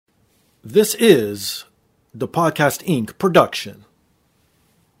This is the Podcast Inc. production.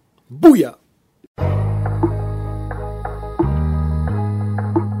 Booyah!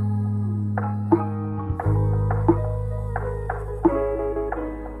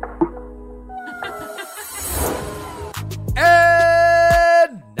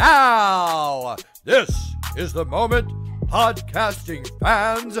 And now, this is the moment podcasting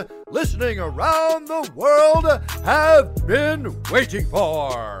fans listening around the world have been waiting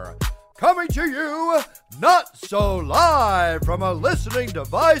for. Coming to you, not so live from a listening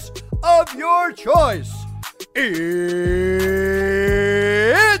device of your choice. It's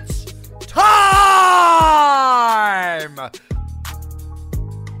time!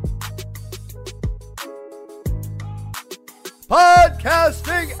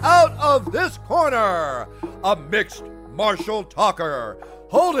 Podcasting out of this corner, a mixed martial talker,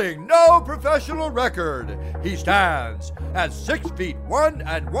 holding no professional record. He stands at 6 feet 1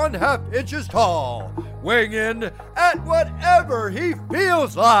 1/2 inches tall, weighing in at whatever he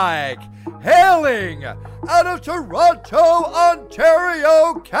feels like. Hailing out of Toronto,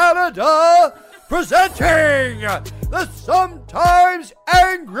 Ontario, Canada, presenting the sometimes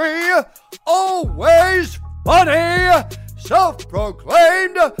angry, always funny,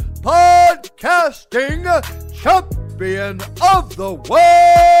 self-proclaimed podcasting champion of the world,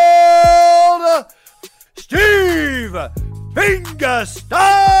 Steve Fingerstyles.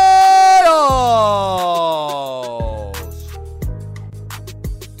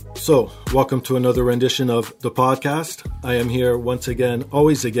 So, welcome to another rendition of the podcast. I am here once again,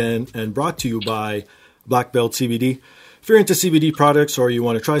 always again, and brought to you by Black Belt CBD. If you're into CBD products or you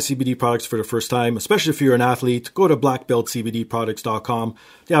want to try CBD products for the first time, especially if you're an athlete, go to blackbeltcbdproducts.com.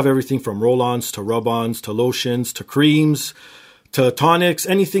 They have everything from roll-ons to rub-ons to lotions to creams to tonics,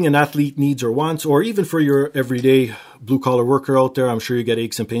 anything an athlete needs or wants, or even for your everyday blue-collar worker out there. I'm sure you get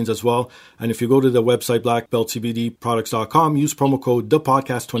aches and pains as well. And if you go to the website blackbeltcbdproducts.com, use promo code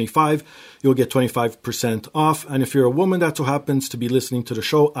THEPODCAST25, you'll get 25% off. And if you're a woman that so happens to be listening to the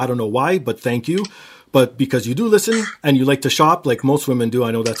show, I don't know why, but thank you. But because you do listen and you like to shop like most women do,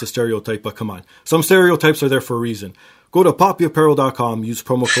 I know that's a stereotype, but come on. Some stereotypes are there for a reason. Go to poppyapparel.com, use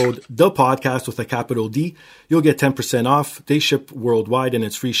promo code THEPODCAST with a capital D. You'll get 10% off. They ship worldwide and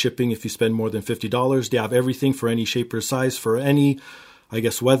it's free shipping if you spend more than $50. They have everything for any shape or size, for any, I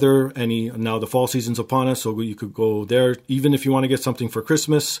guess, weather. Now the fall season's upon us, so you could go there. Even if you want to get something for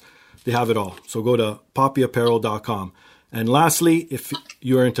Christmas, they have it all. So go to poppyapparel.com. And lastly, if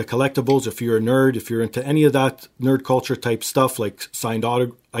you're into collectibles, if you're a nerd, if you're into any of that nerd culture type stuff, like signed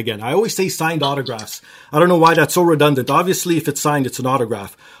autographs, again, I always say signed autographs. I don't know why that's so redundant. Obviously, if it's signed, it's an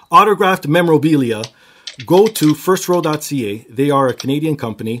autograph. Autographed memorabilia, go to firstrow.ca. They are a Canadian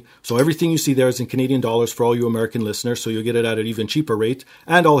company, so everything you see there is in Canadian dollars for all you American listeners, so you'll get it at an even cheaper rate.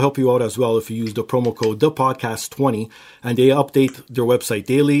 And I'll help you out as well if you use the promo code THEPODCAST20, and they update their website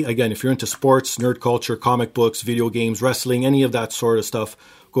daily. Again, if you're into sports, nerd culture, comic books, video games, wrestling, any of that sort of stuff,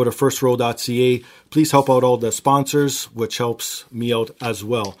 go to firstrow.ca. Please help out all the sponsors, which helps me out as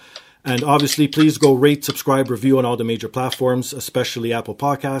well. And obviously, please go rate, subscribe, review on all the major platforms, especially Apple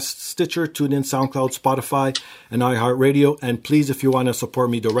Podcasts, Stitcher, TuneIn, SoundCloud, Spotify, and iHeartRadio. And please, if you want to support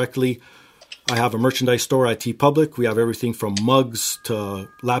me directly, I have a merchandise store at TeePublic. We have everything from mugs to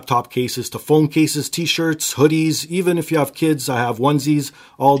laptop cases to phone cases, t-shirts, hoodies. Even if you have kids, I have onesies,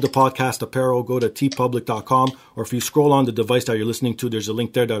 all the podcast apparel. Go to teepublic.com, or if you scroll on the device that you're listening to, there's a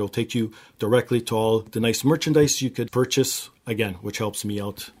link there that'll take you directly to all the nice merchandise you could purchase, again, which helps me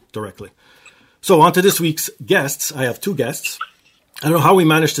out directly. So on to this week's guests. I have two guests. I don't know how we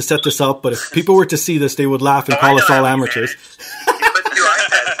managed to set this up, but if people were to see this, they would laugh and call us all amateurs. You put two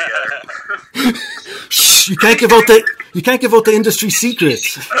iPads together. Shh, you can't give out the industry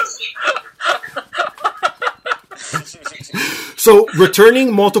secrets. So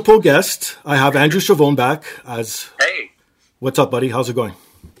returning multiple guest, I have Andrew Chavone back as. Hey. What's up, buddy? How's it going?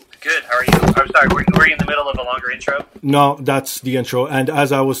 Good. How are you? I'm sorry. Were you in the middle of a longer intro? No, that's the intro. And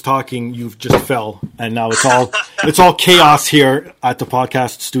as I was talking, you've just fell, and now it's all chaos here at the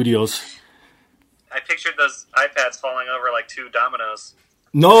podcast studios. I pictured those iPads falling over like two dominoes.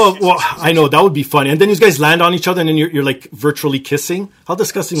 No, well, I know that would be funny. And then you guys land on each other, and then you're like virtually kissing. How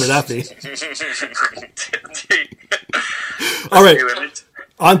disgusting would that be? All right,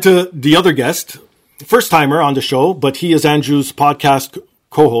 on to the other guest, first timer on the show, but he is Andrew's podcast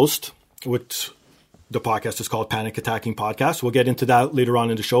co-host, which the podcast is called Panic Attacking Podcast. We'll get into that later on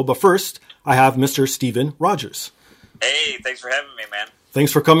in the show. But first, I have Mr. Steven Rogers. Hey, thanks for having me, man.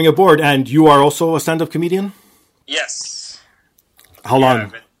 Thanks for coming aboard. And you are also a stand-up comedian? Yes. How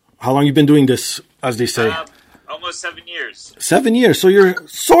long you been doing this, as they say? almost 7 years. 7 years. So you're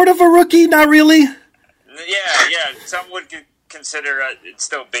sort of a rookie, not really? Yeah. Some would consider it's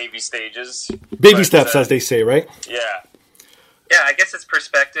still baby stages. Baby steps, as they say, right? Yeah. Yeah, I guess it's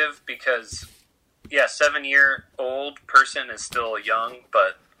perspective because, 7-year-old person is still young,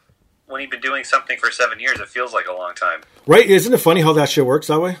 but when you've been doing something for 7 years, it feels like a long time. Right? Isn't it funny how that shit works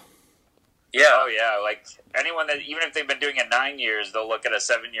that way? Yeah. Oh, yeah. Like, anyone that, even if they've been doing it 9 years, they'll look at a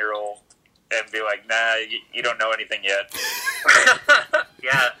 7-year-old and be like, nah, you don't know anything yet.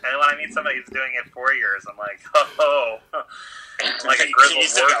 Yeah, and when I meet somebody who's doing it 4 years, I'm like, oh. I'm like a grizzled You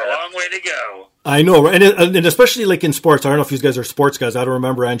still got a warhead. long way to go. I know, right? And especially like in sports, I don't know if you guys are sports guys. I don't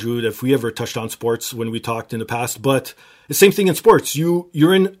remember, Andrew, if we ever touched on sports when we talked in the past, but the same thing in sports.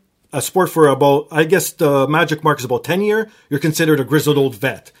 You're in a sport for about, I guess the magic mark is about 10 years. You're considered a grizzled old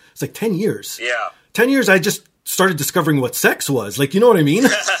vet. It's like 10 years. Yeah. 10 years, I just started discovering what sex was. Like, you know what I mean?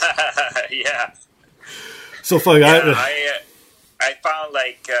 Yeah. So funny. Yeah, I found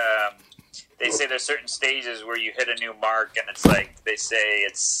like they say there's certain stages where you hit a new mark, and it's like they say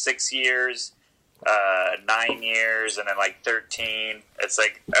it's 6 years, 9 years, and then like 13. It's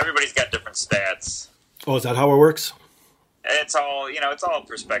like everybody's got different stats. Oh, is that how it works? It's all it's all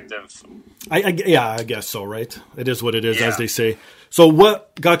perspective. I guess so, right? It is what it is, Yeah. as they say. So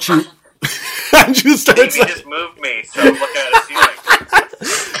what got you... Andrew starts... Amy just moved me, so I'm looking at a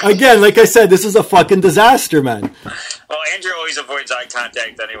ceiling. Again, like I said, this is a fucking disaster, man. Well, Andrew always avoids eye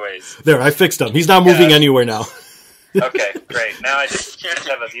contact anyways. There, I fixed him. He's not moving anywhere now. Okay, great. Now I just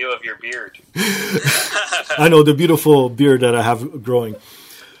have a view of your beard. I know, the beautiful beard that I have growing.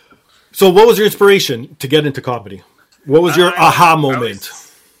 So what was your inspiration to get into comedy? What was your aha moment?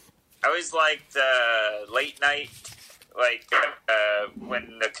 I always liked late night, like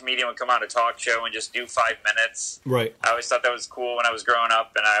when the comedian would come on a talk show and just do 5 minutes. Right. I always thought that was cool when I was growing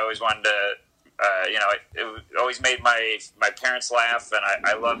up, and I always wanted to, it always made my parents laugh, and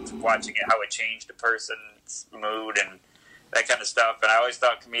I loved watching it, how it changed a person's mood and that kind of stuff. And I always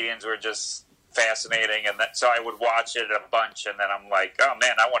thought comedians were just fascinating, and so I would watch it a bunch, and then I'm like, oh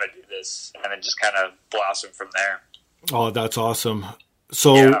man, I want to do this, and it just kind of blossomed from there. Oh, that's awesome.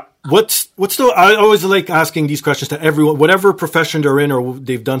 So Yeah. what's the, I always like asking these questions to everyone, whatever profession they're in or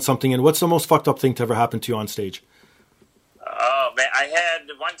they've done something in, what's the most fucked up thing to ever happen to you on stage? Oh man, I had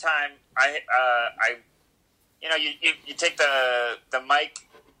one time. You take the mic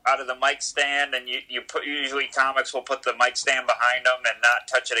out of the mic stand, and you put, usually comics will put the mic stand behind them and not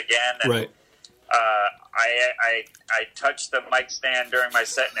touch it again. And, Right. I touched the mic stand during my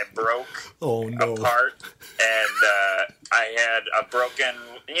set, and it broke apart. And I had a broken.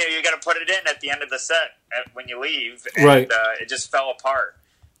 You got to put it in at the end of the set when you leave, and Right. It just fell apart.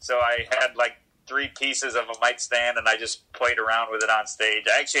 So I had like 3 pieces of a mic stand, and I just played around with it on stage.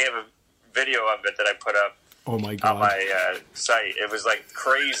 I actually have a video of it that I put up Oh my God. on my site. It was like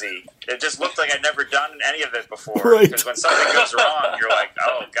crazy. It just looked like I'd never done any of it before. Right. Because when something goes wrong, you're like,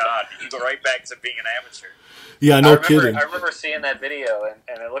 oh God, you go right back to being an amateur. Yeah, no kidding. I remember seeing that video,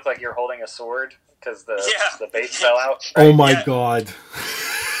 and it looked like you were holding a sword because the Yeah. base fell out. Oh my Yeah. God.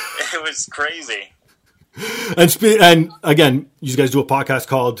 It was crazy. And again, you guys do a podcast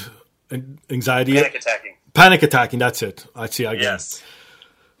called Anxiety. Panic attacking. That's it. I see. Again. Yes.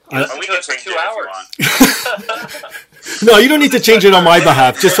 You We listened to can it for change 2 it if you hours. want. No, you don't need to change it on my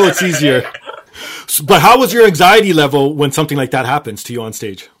behalf, just so it's easier. But how was your anxiety level when something like that happens to you on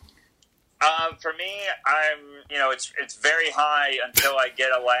stage? For me, it's very high until I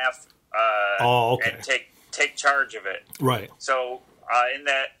get a laugh and take charge of it. Right. So in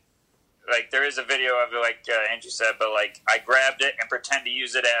that, like, there is a video of it, like Andrew said, but like I grabbed it and pretend to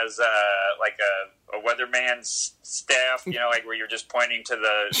use it as like a weatherman's staff, like where you're just pointing to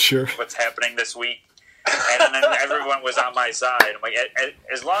the what's happening this week, and then everyone was on my side. I'm like,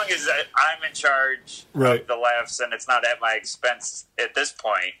 as long as I'm in charge of the laughs and it's not at my expense at this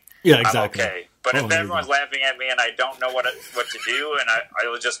point. Yeah, exactly. I'm okay. But if everyone's laughing at me and I don't know what to do, and I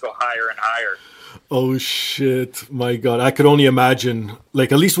will just go higher and higher. Oh shit! My God, I could only imagine.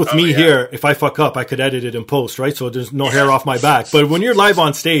 Like, at least with me here, if I fuck up, I could edit it in post, right? So there's no hair off my back. But when you're live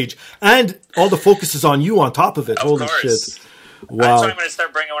on stage and all the focus is on you on top of it, holy shit! Wow. That's why I'm going to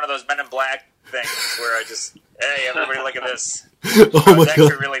start bringing one of those Men in Black things where I just, hey, everybody, look at this. Oh my it's actually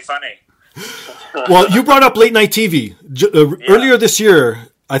God. really funny. Well, you brought up late night TV earlier this year.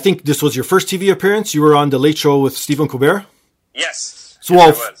 I think this was your first TV appearance. You were on The Late Show with Stephen Colbert. Yes. So,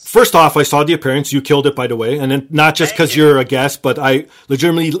 well, first off, I saw the appearance. You killed it, by the way. And then not just because you're a guest, but I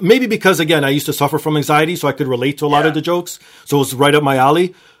legitimately, maybe because, again, I used to suffer from anxiety, so I could relate to a lot of the jokes. So it was right up my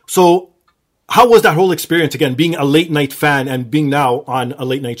alley. So how was that whole experience, again, being a late night fan and being now on a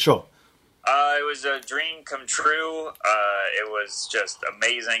late night show? It was a dream come true. It was just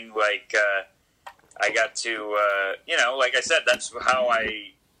amazing. Like, I got to, like I said, that's how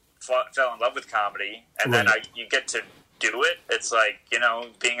I fell in love with comedy. And then you get to do it. It's like,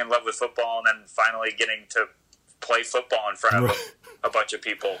 being in love with football and then finally getting to play football in front of a bunch of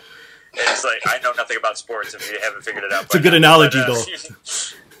people. It's like, I know nothing about sports if you haven't figured it out. It's a good analogy, though.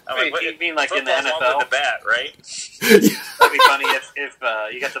 I'm like, what, you mean like in the NFL? With the bat, right? That'd be funny if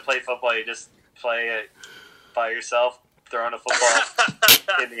you get to play football, you just play it by yourself, throwing a football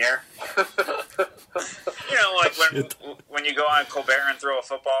in the air. Like when you go on Colbert and throw a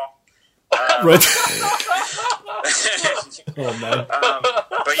football. Right. Oh man.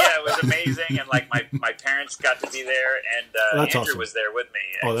 But yeah, it was amazing, and like my parents got to be there, and Andrew awesome. was there with me.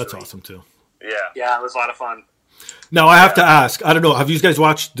 Actually. Oh, that's awesome too. Yeah, it was a lot of fun. Now I have to ask. I don't know. Have you guys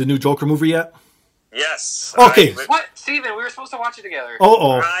watched the new Joker movie yet? Yes. Okay. What, Steven? We were supposed to watch it together.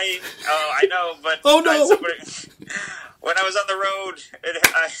 I know, but oh no. When I was on the road,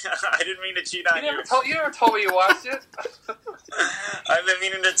 I didn't mean to cheat on you. You never told me you watched it. I've been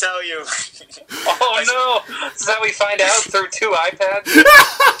meaning to tell you. Oh no! Is that we find out through 2 iPads?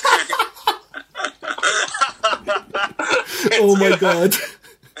 Oh my god.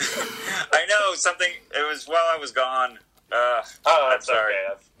 I know something. It was while I was gone. That's sorry.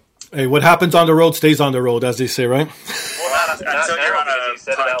 Okay. Hey, what happens on the road stays on the road, as they say, right? Well, until you're on a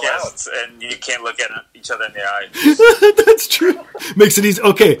podcast and you can't look at each other in the eyes. That's true. Makes it easy.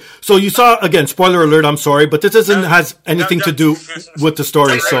 Okay, so you saw, again, spoiler alert, I'm sorry, but this has anything to do with the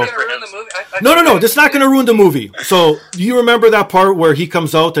story. So No, this is not going to ruin the movie. So do you remember that part where he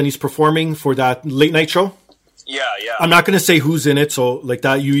comes out and he's performing for that late night show? Yeah. I'm not going to say who's in it, so like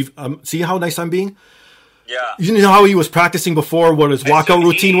that, you see how nice I'm being? Yeah. You know how he was practicing before, what his walkout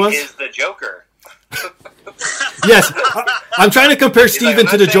routine was? He is the Joker. Yes. I'm trying to compare Steven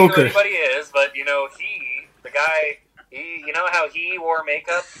to the Joker. Everybody is, but the guy, you know how he wore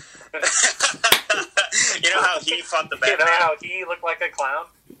makeup? You know how he fought the Batman? You know how he looked like a clown?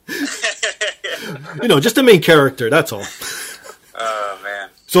 Just the main character, that's all. Oh, man.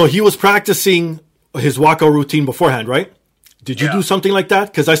 So he was practicing his walkout routine beforehand, right? Did you do something like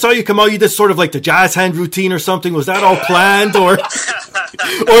that? Because I saw you come out, you did sort of like the jazz hand routine or something. Was that all planned? Or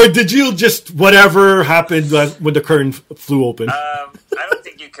did you just, whatever happened when the curtain flew open? I don't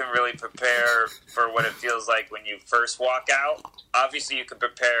think you can really prepare for what it feels like when you first walk out. Obviously, you can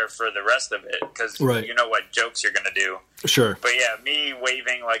prepare for the rest of it because you know what jokes you're going to do. Sure. But yeah, me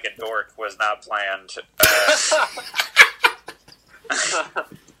waving like a dork was not planned.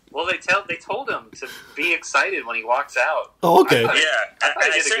 Well, they told him to be excited when he walks out. Oh, okay.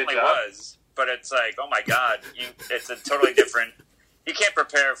 I certainly was. But it's like, oh my god, it's a totally different. You can't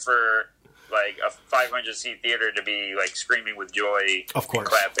prepare for like a 500-seat theater to be like screaming with joy, of course,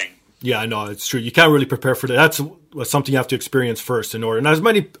 and clapping. Yeah, I know it's true. You can't really prepare for that. That's something you have to experience first in order. And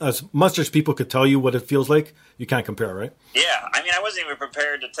as much as people could tell you what it feels like, you can't compare, right? Yeah, I mean, I wasn't even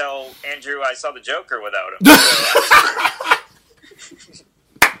prepared to tell Andrew I saw the Joker without him.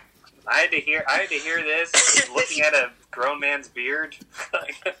 I had to hear this looking at a grown man's beard.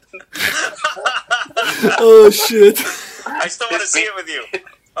 Oh shit! I still want to see it with you.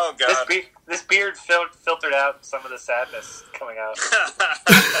 Oh god! This beard filtered out some of the sadness coming out.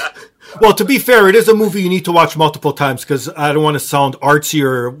 Well, to be fair, it is a movie you need to watch multiple times because I don't want to sound artsy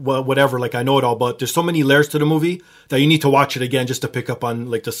or whatever. Like I know it all, but there's so many layers to the movie that you need to watch it again just to pick up on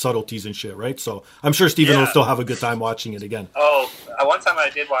like the subtleties and shit, right? So I'm sure Steven will still have a good time watching it again. Oh, one time I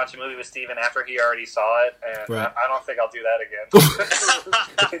did watch a movie with Steven after he already saw it, and I don't think I'll do that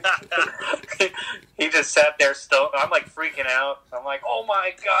again. He just sat there stone. I'm like freaking out. I'm like, oh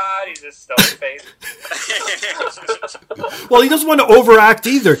my god, he's just stone faced. Well, he doesn't want to overact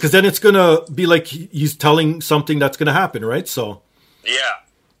either, because then it's going to be like he's telling something that's going to happen, right? So yeah.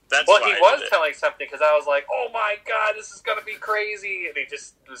 That's well, he was telling something because I was like, "Oh my god, this is going to be crazy!" And he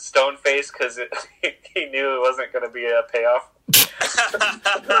just was stone faced because he knew it wasn't going to be a payoff.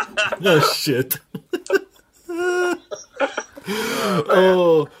 Oh shit!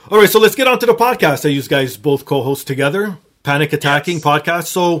 Oh, all right. So let's get on to the podcast. You guys both co-host together, Panic Attacking podcast.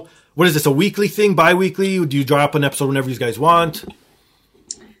 So, what is this? A weekly thing? Bi-weekly? Do you drop an episode whenever you guys want?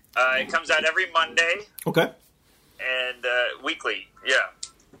 It comes out every Monday. Okay. And weekly, yeah.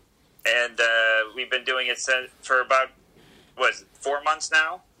 And we've been doing it for about, 4 months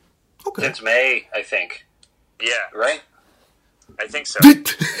now? Okay. Since May, I think. Yeah. Right? I think so.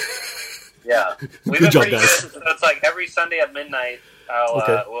 Yeah. Good job, guys. So it's like every Sunday at midnight,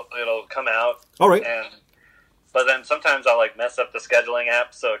 it'll come out. All right. But then sometimes I'll like mess up the scheduling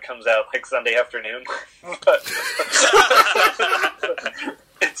app, so it comes out like Sunday afternoon.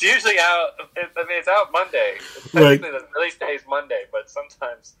 It's usually out. It's out Monday. Right. Technically, the release day is Monday, but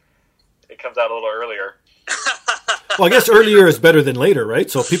sometimes it comes out a little earlier. Well, I guess earlier is better than later, right?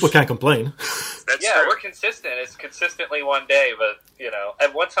 So people can't complain. That's Yeah, true. we're consistent. It's consistently one day, but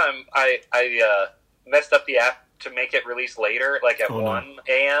at one time I messed up the app to make it release later, like at 1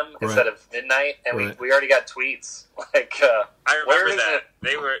 a.m. instead of midnight, and we already got tweets. Like, I where remember is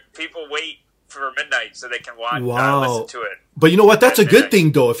that. People wait for midnight so they can watch, listen to it. But you know what? That's a good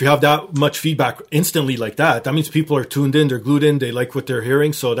thing, though. If you have that much feedback instantly like that, that means people are tuned in, they're glued in, they like what they're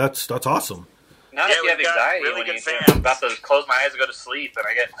hearing. So that's awesome. Not if you have anxiety really when good I'm about to close my eyes and go to sleep, and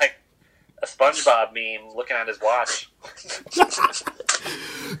I get like a SpongeBob meme looking at his watch.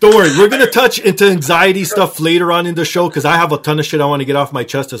 Don't worry, we're going to touch into anxiety stuff later on in the show because I have a ton of shit I want to get off my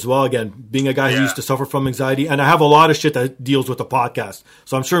chest as well. Again, being a guy who used to suffer from anxiety, and I have a lot of shit that deals with the podcast.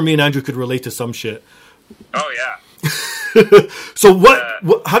 So I'm sure me and Andrew could relate to some shit. Oh, yeah. So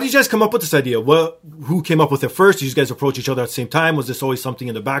how did you guys come up with this idea? Who came up with it first? Did you guys approach each other at the same time? Was this always something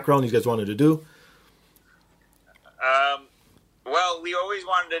in the background you guys wanted to do? Well, we always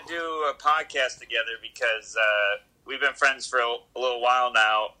wanted to do a podcast together because we've been friends for a little while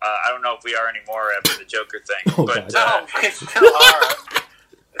now. I don't know if we are anymore after the Joker thing, but no, we still are.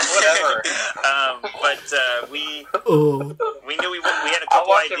 Whatever. We knew we had a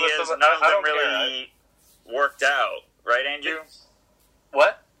couple ideas. None of them really worked out, right, Andrew?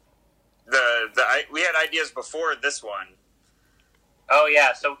 What? We had ideas before this one. Oh,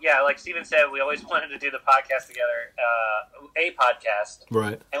 yeah. So, yeah, like Steven said, we always wanted to do the podcast together, a podcast.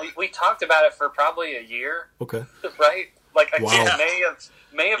 Right. And we talked about it for probably a year. Okay. Right? Like, I Wow. think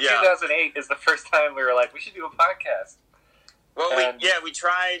May of 2008 is the first time we were like, we should do a podcast. Well, we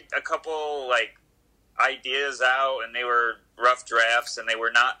tried a couple, like, ideas out, and they were rough drafts, and they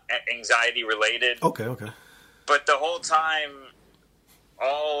were not anxiety-related. Okay. But the whole time,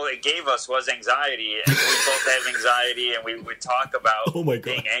 all it gave us was anxiety, and we both have anxiety, and we would talk about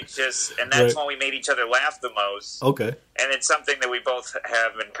being anxious, and that's when we made each other laugh the most. Okay. And it's something that we both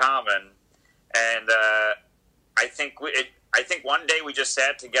have in common. And I think one day we just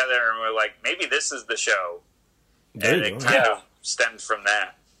sat together and we were like, maybe this is the show. And it kind of stemmed from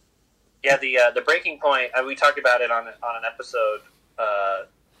that. Yeah, the breaking point, we talked about it on an episode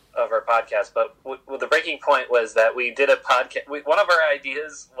of our podcast, but the breaking point was that we did a podcast. One of our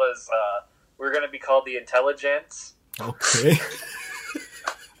ideas was we were going to be called The Intelligence. Okay.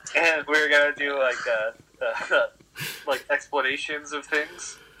 And we were going to do like explanations of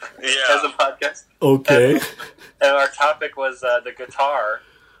things as a podcast. Okay. And our topic was the guitar.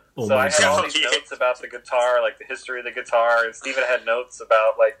 So I had all these notes about the guitar, like the history of the guitar, and Steven had notes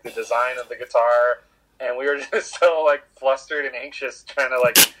about like the design of the guitar, and we were just so like flustered and anxious trying to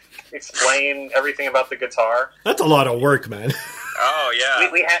like explain everything about the guitar. That's a lot of work, man. Oh yeah.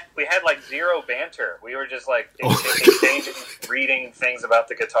 We had like zero banter. We were just like exchanging, reading things about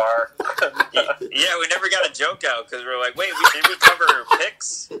the guitar. Yeah, we never got a joke out because we were like, wait, did we cover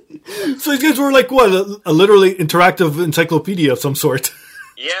picks? So you guys were like what? A literally interactive encyclopedia of some sort.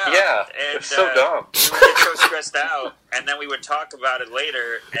 Yeah, and, it's so dumb. We would get so stressed out, and then we would talk about it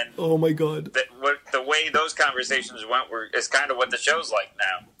later. And oh my god, the way those conversations went is kind of what the show's like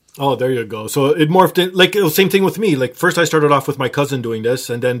now. Oh, there you go. So it morphed in, like, it was same thing with me. Like, first I started off with my cousin doing this,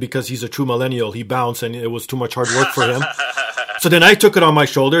 and then because he's a true millennial, he bounced, and it was too much hard work for him. So then I took it on my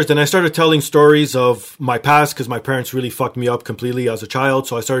shoulders, then I started telling stories of my past, because my parents really fucked me up completely as a child,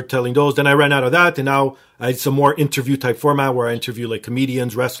 so I started telling those. Then I ran out of that, and now I had some more interview-type format, where I interview, like,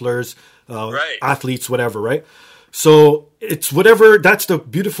 comedians, wrestlers, athletes, whatever, right? So it's whatever. That's the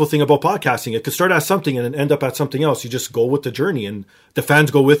beautiful thing about podcasting. It could start as something and then end up at something else. You just go with the journey, and the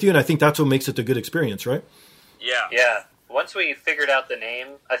fans go with you. And I think that's what makes it a good experience, right? Yeah. Once we figured out the name,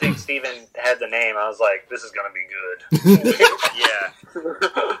 I think Steven had the name. I was like, this is going to be good. Yeah.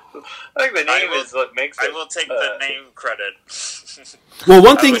 I think the name is what makes it. I will take the name credit. Well,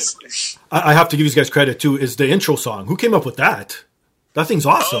 one thing I have to give you guys credit too is the intro song. Who came up with that? That thing's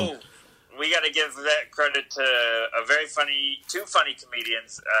awesome. Oh. We got to give that credit to two funny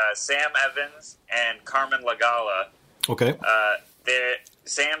comedians, Sam Evans and Carmen Lagala. Okay.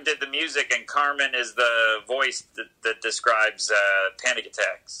 Sam did the music, and Carmen is the voice that describes panic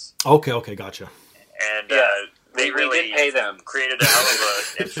attacks. Okay, gotcha. And we really did pay them. Created a hell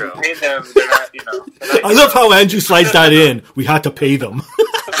of an intro. We paid them. They're not, I love how Andrew slides that in. We had to pay them.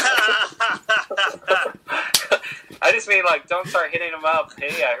 I just mean, like, don't start hitting them up.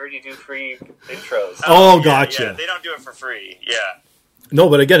 Hey, I heard you do free intros. Gotcha. Yeah, they don't do it for free. Yeah. No,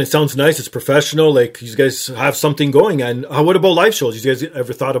 but again, it sounds nice. It's professional. Like, you guys have something going. And what about live shows? You guys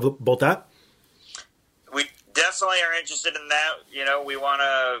ever thought about that? We definitely definitely are interested in that. You know, we want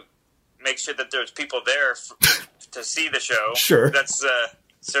to make sure that there's people there to see the show. Sure. That's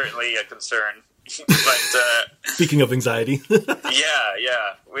certainly a concern. But speaking of anxiety. yeah.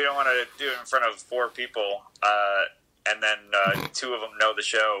 We don't want to do it in front of 4 people, and then 2 of them know the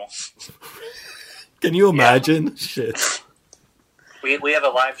show. Can you imagine? Shit. We have a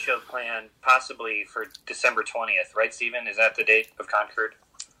live show planned possibly for December 20th, right, Stephen? Is that the date of Concord?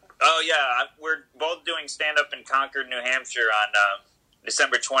 Oh, yeah. We're both doing stand-up in Concord, New Hampshire on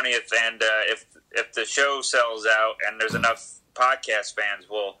December 20th, and if the show sells out and there's enough podcast fans,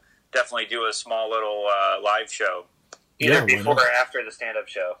 we'll definitely do a small little live show. Either before or after the stand-up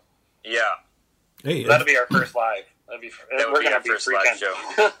show. Yeah. Hey, that'll be our first live. We're going to be our first live show.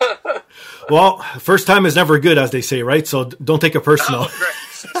 Well, first time is never good, as they say, right? So don't take it personal.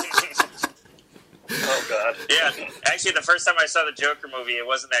 Oh, God. Yeah, actually, the first time I saw the Joker movie, it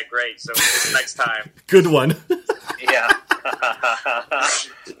wasn't that great, so next time. Good one. Yeah. and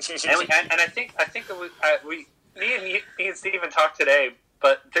I think that me and Steven talked today,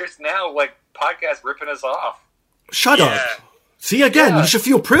 but there's now, like, podcasts ripping us off. Shut up. See, again, you should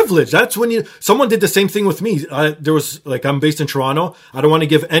feel privileged. That's when someone did the same thing with me. There was, like, I'm based in Toronto. I don't want to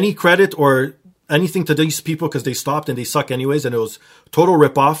give any credit or anything to these people because they stopped and they suck anyways. And it was total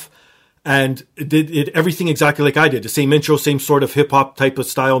ripoff. And it did everything exactly like I did. The same intro, same sort of hip hop type of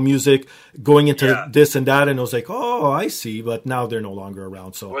style music, going into this and that. And it was like, oh, I see. But now they're no longer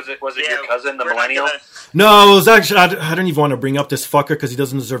around. So was it your cousin, the millennial? No, it was actually, I don't even want to bring up this fucker because he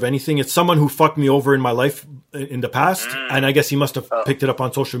doesn't deserve anything. It's someone who fucked me over in my life in the past. And I guess he must have picked it up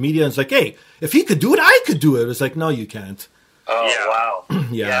on social media. And it's like, hey, if he could do it, I could do it. It's like, no, you can't. Oh, wow.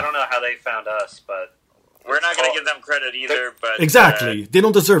 Yeah, I don't know how they found us, but. We're not going to give them credit either, but... Exactly. They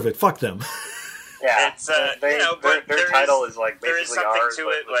don't deserve it. Fuck them. Yeah. It's, their title is like basically there is something ours, to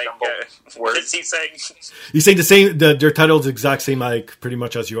it, like... what is he saying? He's saying the same... their title is the exact same, like, pretty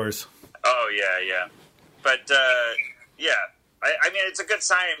much as yours. Oh, yeah. But, yeah. I mean, it's a good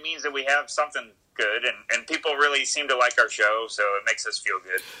sign. It means that we have something good, and people really seem to like our show, so it makes us feel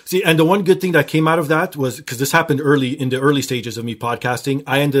good. See, and the one good thing that came out of that was, because this happened in the early stages of me podcasting,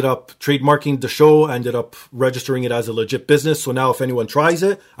 I ended up trademarking the show, I ended up registering it as a legit business, so now if anyone tries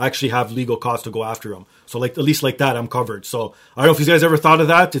it, I actually have legal costs to go after them. So like at least like that, I'm covered. So I don't know if you guys ever thought of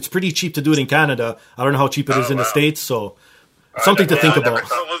that. It's pretty cheap to do it in Canada. I don't know how cheap it is in the States, so something to think about.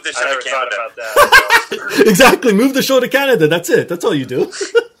 Move the show to Canada. About that. Exactly, move the show to Canada. That's it. That's all you do.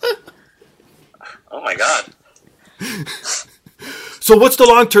 Oh my God. So what's the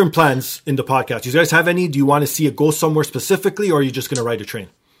long-term plans in the podcast? Do you guys have any? Do you want to see it go somewhere specifically, or are you just going to ride a train?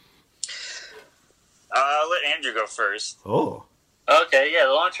 Let Andrew go first. Oh. Okay, yeah,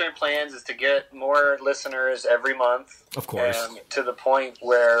 the long-term plans is to get more listeners every month. Of course. To the point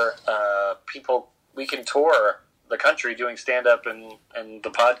where we can tour the country doing stand-up and the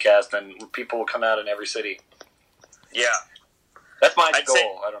podcast, and people will come out in every city. Yeah. That's my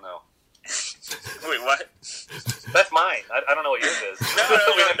goal. I don't know. Wait, what? That's mine. I don't know what yours is. No,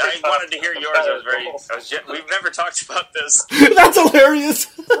 I wanted to hear yours. We've never talked about this. That's hilarious.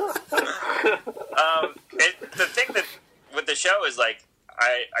 The thing that with the show is, like,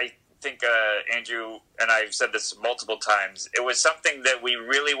 I think Andrew and I have said this multiple times. It was something that we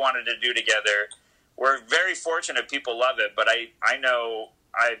really wanted to do together. We're very fortunate people love it, but I know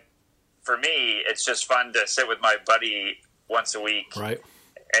for me, it's just fun to sit with my buddy once a week. Right.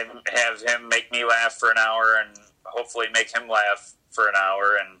 And have him make me laugh for an hour, and hopefully make him laugh for an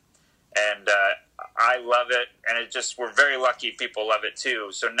hour, and I love it, and we're very lucky people love it too.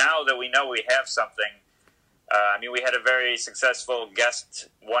 So now that we know we have something, I mean, we had a very successful guest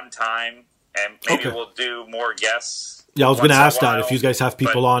one time, and maybe we'll do more guests. Yeah, I was going to ask that if you guys have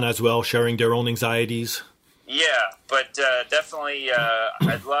people on as well, sharing their own anxieties. Yeah, but definitely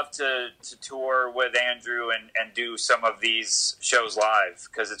I'd love to tour with Andrew and do some of these shows live,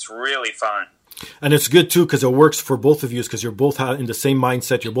 because it's really fun. And it's good, too, because it works for both of you, because you're both in the same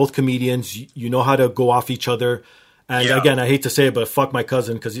mindset. You're both comedians. You know how to go off each other. And again, I hate to say it, but fuck my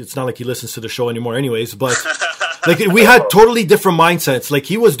cousin, because it's not like he listens to the show anymore anyways. But like we had totally different mindsets. Like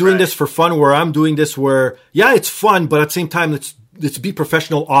he was doing this for fun, where I'm doing this where, it's fun, but at the same time, let's be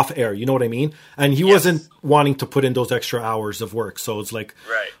professional off air. You know what I mean? And he wasn't wanting to put in those extra hours of work. So it's like,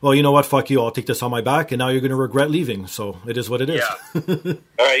 well, you know what? Fuck you. I'll take this on my back. And now you're going to regret leaving. So it is what it is. Yeah.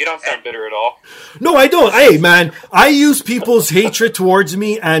 All right. You don't sound bitter at all. No, I don't. Hey, man, I use people's hatred towards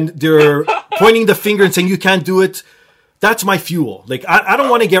me, and they're pointing the finger and saying, you can't do it. That's my fuel. Like, I don't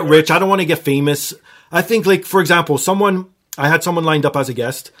want to get rich. I don't want to get famous. I think, like, for example, I had someone lined up as a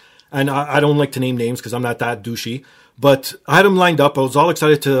guest, and I don't like to name names because I'm not that douchey. But I had them lined up. I was all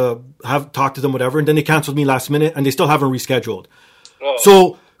excited to talk to them, whatever. And then they canceled me last minute, and they still haven't rescheduled. Oh.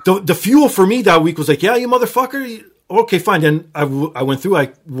 So the fuel for me that week was like, yeah, you motherfucker. Okay, fine. Then I went through.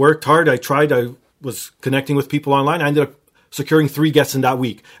 I worked hard. I tried. I was connecting with people online. I ended up securing 3 guests in that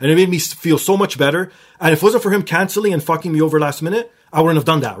week. And it made me feel so much better. And if it wasn't for him canceling and fucking me over last minute, I wouldn't have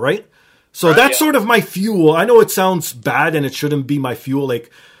done that, right? So that's sort of my fuel. I know it sounds bad and it shouldn't be my fuel.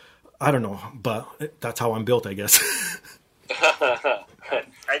 Like, I don't know, but that's how I'm built, I guess. I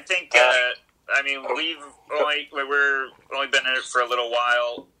think, we're only been in it for a little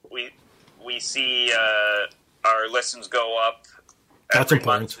while. We see our listens go up. That's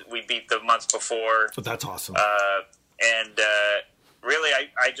important. Month. We beat the months before. But that's awesome. Really,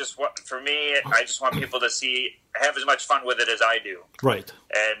 I just want people to have as much fun with it as I do. Right.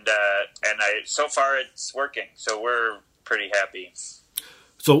 And so far it's working. So we're pretty happy.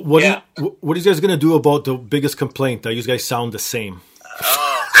 So what are you guys going to do about the biggest complaint that you guys sound the same?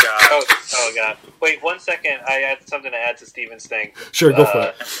 Oh, God. oh, God. Wait, 1 second. I had something to add to Steven's thing. Sure, go for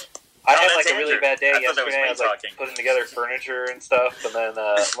it. I had like a really bad day yesterday. I was like putting together furniture and stuff. And then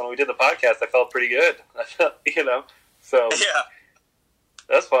when we did the podcast, I felt pretty good. So yeah,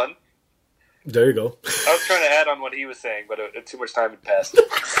 that's fun. There you go. I was trying to add on what he was saying, but too much time had passed.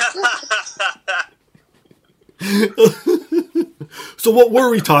 So what were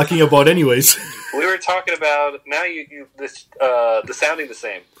we talking about anyways? We were talking about, now the sounding the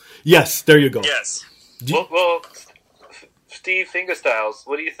same. Yes, there you go. Yes. Well, Steve Fingerstyles,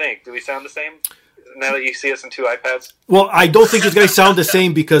 what do you think? Do we sound the same now that you see us in 2 iPads? Well, I don't think you guys sound the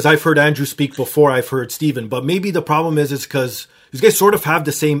same because I've heard Andrew speak before I've heard Steven. But maybe the problem is because you guys sort of have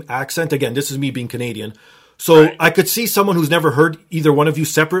the same accent. Again, this is me being Canadian. So right. I could see someone who's never heard either one of you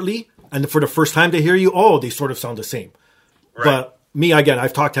separately, and for the first time they hear you, they sort of sound the same. Right. But me, again,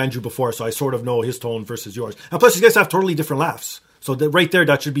 I've talked to Andrew before, so I sort of know his tone versus yours. And plus, you guys have totally different laughs. So right there,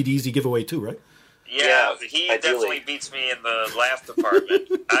 that should be the easy giveaway too, right? Yeah, he definitely beats me in the laugh department.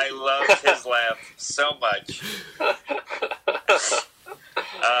 I love his laugh so much. I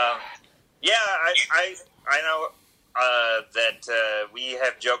know that we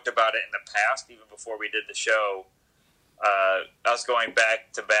have joked about it in the past, even before we did the show. Us going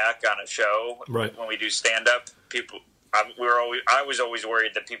back to back on a show right. when we do stand up, I was always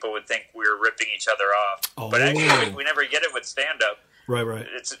worried that people would think we were ripping each other off. But actually, we never get it with stand up. Right.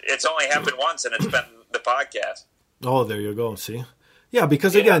 It's only happened once, and it's been the podcast. Oh, there you go. See, yeah,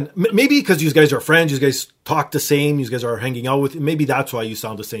 because again, maybe because you guys are friends, you guys talk the same, you guys are hanging out with. Maybe that's why you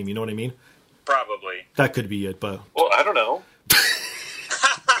sound the same. You know what I mean? Probably. That could be it, but I don't know.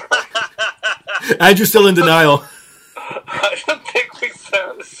 Andrew's still in denial. I don't think we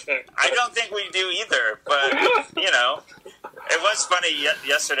sound the same. I don't think we do either, but it was funny.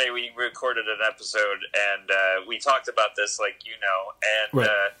 Yesterday we recorded an episode and we talked about this, and right.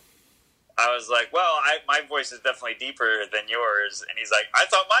 I was like, well, my voice is definitely deeper than yours, and he's like, I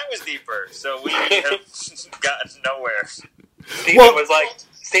thought mine was deeper, so we have gotten nowhere. Steven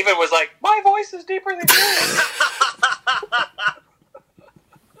was like, my voice is deeper than yours.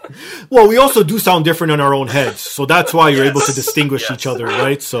 Well, we also do sound different in our own heads, so that's why you're able to distinguish each other,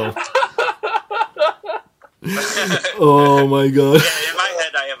 right? So, oh my god! Yeah, in my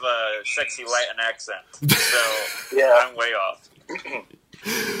head, I have a sexy Latin accent, so I'm way off.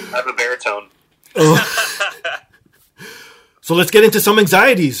 I have a baritone. So let's get into some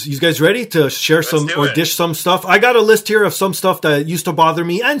anxieties. You guys ready to share some or dish some stuff? I got a list here of some stuff that used to bother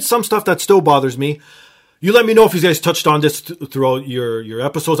me and some stuff that still bothers me. You let me know if you guys touched on this throughout your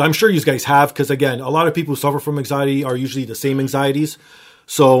episodes. I'm sure you guys have, because again, a lot of people who suffer from anxiety are usually the same anxieties.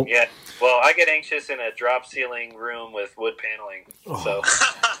 So yeah, well, I get anxious in a drop ceiling room with wood paneling. So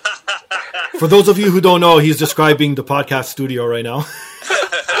for those of you who don't know, he's describing the podcast studio right now.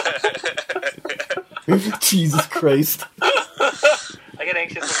 Jesus Christ! I get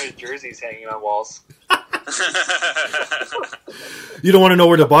anxious when there's jerseys hanging on walls. You don't want to know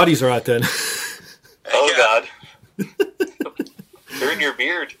where the bodies are at then. Oh, God. They're in your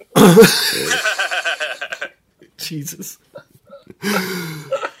beard. Jesus.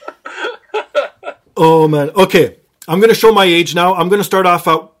 Oh, man. Okay. I'm going to show my age now. I'm going to start off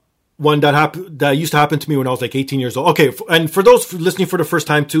at one that used to happen to me when I was like 18 years old. Okay. And for those listening for the first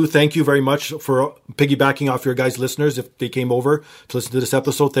time, too, thank you very much for piggybacking off your guys' listeners. If they came over to listen to this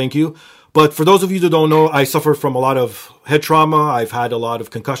episode, thank you. But for those of you that don't know, I suffer from a lot of head trauma. I've had a lot of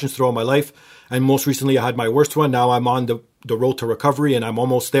concussions throughout my life. And most recently, I had my worst one. Now I'm on the road to recovery, and I'm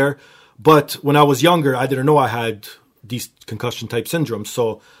almost there. But when I was younger, I didn't know I had these concussion-type syndromes.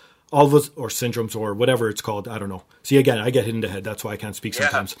 So all of us, or syndromes or whatever it's called. I don't know. See, again, I get hit in the head. That's why I can't speak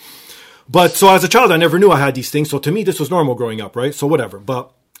sometimes. But so as a child, I never knew I had these things. So to me, this was normal growing up, right? So whatever.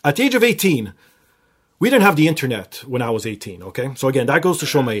 But at the age of 18, we didn't have the internet when I was 18, okay? So again, that goes to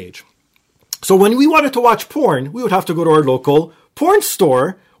show my age. So when we wanted to watch porn, we would have to go to our local porn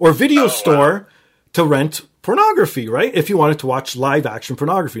store or video store to rent pornography, right? If you wanted to watch live action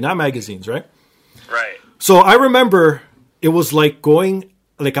pornography, not magazines, right? Right. So I remember it was like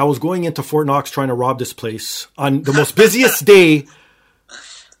I was going into Fort Knox trying to rob this place on the most busiest day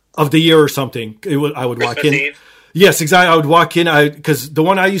of the year or something. I would walk in. Eve? Yes, exactly. I would walk in because the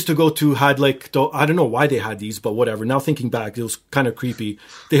one I used to go to had I don't know why they had these, but whatever. Now thinking back, it was kind of creepy.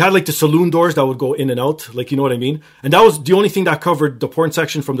 They had like the saloon doors that would go in and out, like, you know what I mean? And that was the only thing that covered the porn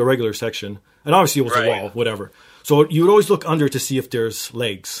section from the regular section. And obviously it was a wall, whatever. So you would always look under to see if there's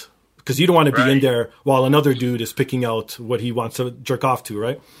legs, because you don't want to be in there while another dude is picking out what he wants to jerk off to,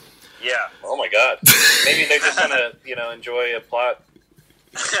 right? Yeah. Oh my God. Maybe they're just gonna, enjoy a plot.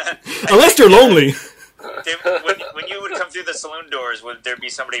 Unless they're lonely. When you would come through the saloon doors, would there be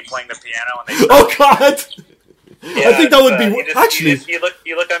somebody playing the piano? And they oh God! Yeah, I think that would be actually. You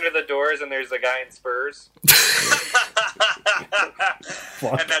look under the doors and there's a guy in Spurs.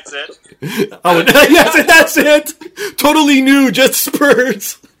 And that's it. Yes, that's it. Totally new, just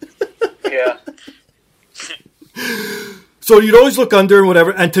Spurs. Yeah. So you'd always look under and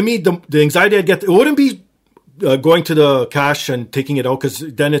whatever. And to me, the anxiety I'd get, it wouldn't be going to the cash and taking it out, because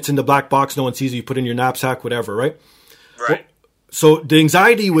then it's in the black box, no one sees it, you put it in your knapsack, whatever, right? Right. So the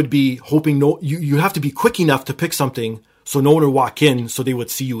anxiety would be hoping you have to be quick enough to pick something so no one would walk in, so they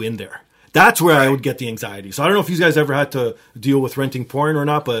would see you in there. That's where I would get the anxiety. So I don't know if you guys ever had to deal with renting porn or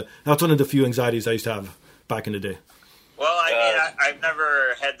not, but that's one of the few anxieties I used to have back in the day. Well, I mean, I've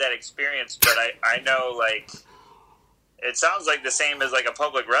never had that experience, but I know, like, it sounds like the same as like a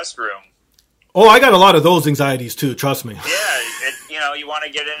public restroom. Oh, I got a lot of those anxieties too, trust me. Yeah, you want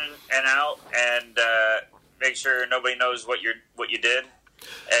to get in and out and make sure nobody knows what you did.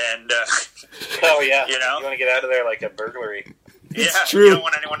 And oh yeah, you want to get out of there like a burglary. It's true. You don't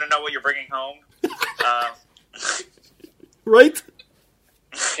want anyone to know what you're bringing home. Right?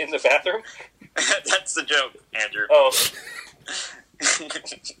 In the bathroom? That's the joke, Andrew. Oh. I'm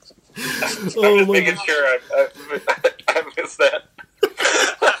just making sure I missed that.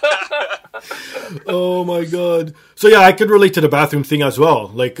 Oh my God. So yeah, I could relate to the bathroom thing as well.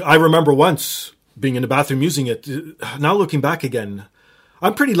 Like, I remember once being in the bathroom using it. Now looking back again,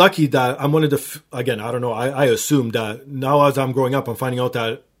 I'm pretty lucky that I'm one of the, again, I don't know, I assume that now as I'm growing up, I'm finding out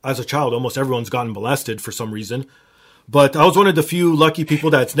that as a child, almost everyone's gotten molested for some reason. But I was one of the few lucky people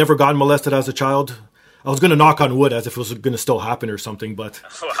that's never gotten molested as a child. I was going to knock on wood as if it was going to still happen or something, but...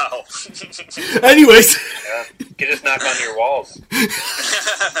 Wow. Anyways. Yeah, you can just knock on your walls.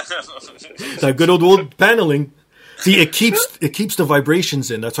 That good old paneling. See, it keeps the vibrations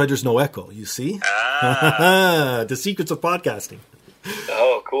in. That's why there's no echo, you see? Ah. The secrets of podcasting.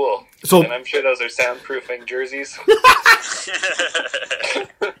 Oh, cool. So, and I'm sure those are soundproofing jerseys.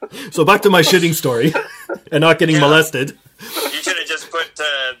 So back to my shitting story and not getting molested. You should have just put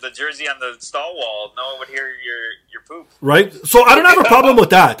the jersey on the stall wall. No one would hear your poop. Right? So I don't have a problem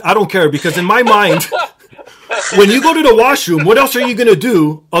with that. I don't care, because in my mind, when you go to the washroom, what else are you going to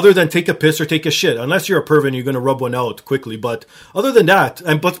do other than take a piss or take a shit? Unless you're a pervert and you're going to rub one out quickly. But other than that,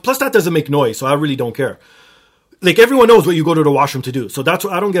 but plus that doesn't make noise, so I really don't care. Like, everyone knows what you go to the washroom to do. So that's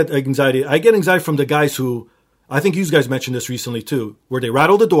what I don't get anxiety. I get anxiety from the guys who, I think you guys mentioned this recently too, where they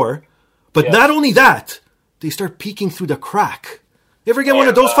rattle the door. But not only that, they start peeking through the crack. You ever get one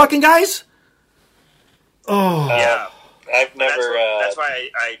of those fucking guys? Oh. Yeah. I've never... That's why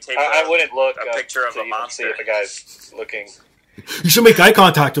I take I wouldn't look a picture of a monster. See if a guy's looking. You should make eye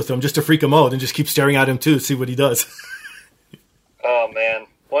contact with him just to freak him out and just keep staring at him too, see what he does. Oh, man.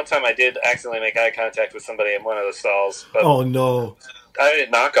 One time I did accidentally make eye contact with somebody in one of the stalls. But oh, no. I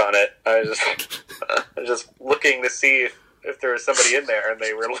didn't knock on it. I was just looking to see if there was somebody in there, and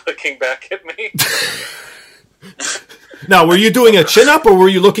they were looking back at me. Now, were you doing a chin-up, or were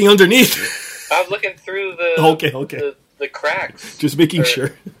you looking underneath? I was looking through the okay. The cracks. Just making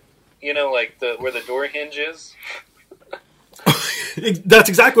sure. You know, like where the door hinge is. That's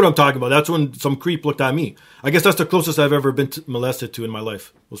exactly what I'm talking about. That's when some creep looked at me. I guess that's the closest I've ever been molested to in my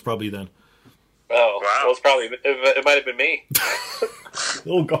life. Was probably then. Oh, wow. Well, it might have been me.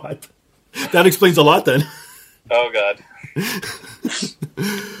 Oh, God. That explains a lot then. Oh, God.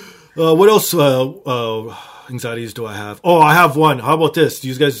 What else anxieties do I have? Oh, I have one. How about this? Do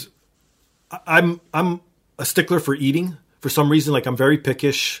you guys... I'm a stickler for eating. For some reason, like, I'm very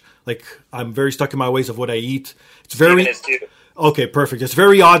pickish. Like, I'm very stuck in my ways of what I eat. It's very... Okay, perfect. It's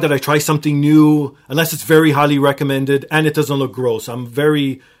very odd that I try something new, unless it's very highly recommended, and it doesn't look gross. I'm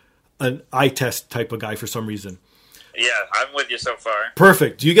very an eye test type of guy for some reason. Yeah, I'm with you so far.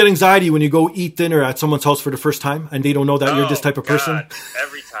 Perfect. Do you get anxiety when you go eat dinner at someone's house for the first time, and they don't know that you're this type of person? God,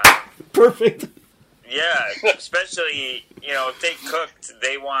 every time. Perfect. Yeah, especially, if they cooked,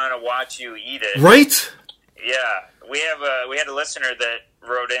 they want to watch you eat it. Right? Yeah. We had a listener that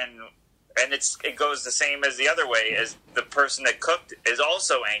wrote in, and it goes the same as the other way, as the person that cooked is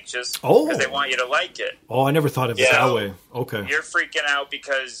also anxious because they want you to like it. Oh, I never thought of it that way. Okay. You're freaking out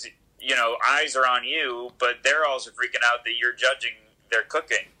because, eyes are on you, but they're also freaking out that you're judging their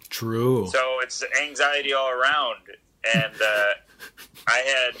cooking. True. So it's anxiety all around. And I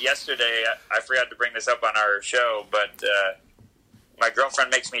had yesterday, I forgot to bring this up on our show, but my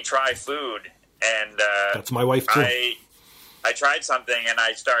girlfriend makes me try food. And that's my wife, too. I tried something and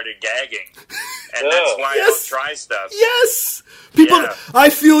I started gagging. And that's why I don't try stuff. Yes! People, I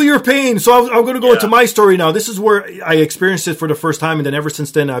feel your pain. So I'm going to go into my story now. This is where I experienced it for the first time. And then ever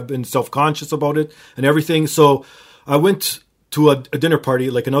since then, I've been self-conscious about it and everything. So I went to a dinner party.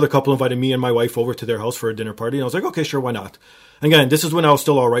 Like another couple invited me and my wife over to their house for a dinner party. And I was like, okay, sure, why not? Again, this is when I was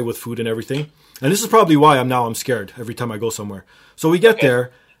still all right with food and everything. And this is probably why I'm scared every time I go somewhere. So we get there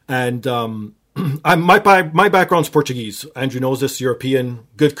and... my background's Portuguese. Andrew knows this. European,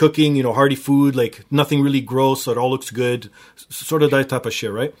 good cooking, hearty food, like nothing really gross, so it all looks good, sort of that type of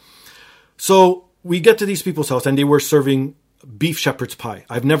shit, right? So we get to these people's house, and they were serving beef shepherd's pie.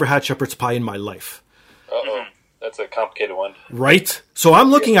 I've never had shepherd's pie in my life. Uh-oh. That's a complicated one. Right? So I'm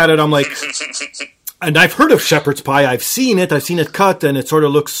looking at it, I'm like... And I've heard of shepherd's pie. I've seen it cut, and it sort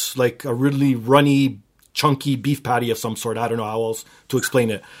of looks like a really runny, chunky beef patty of some sort. I don't know how else to explain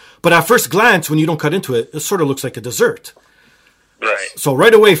it. But at first glance, when you don't cut into it, it sort of looks like a dessert. Right. So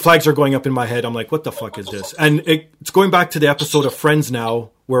right away, flags are going up in my head. I'm like, what the fuck is this? And it's going back to the episode of Friends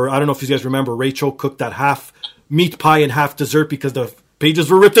now, where I don't know if you guys remember, Rachel cooked that half meat pie and half dessert because the pages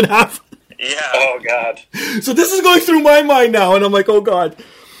were ripped in half. Yeah. Oh, God. So this is going through my mind now, and I'm like, oh, God.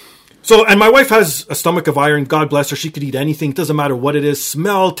 So, and my wife has a stomach of iron. God bless her. She could eat anything. It doesn't matter what it is,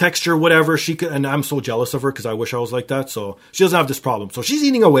 smell, texture, whatever. She could, and I'm so jealous of her because I wish I was like that. So she doesn't have this problem. So she's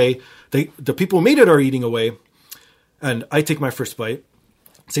eating away. The people who made it are eating away. And I take my first bite.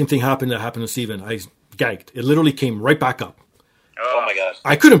 Same thing happened to Steven. I gagged. It literally came right back up. Oh my God.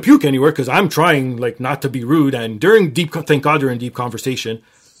 I couldn't puke anywhere because I'm trying not to be rude. And thank God during deep conversation.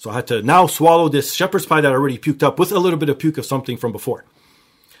 So I had to now swallow this shepherd's pie that I already puked up with a little bit of puke of something from before.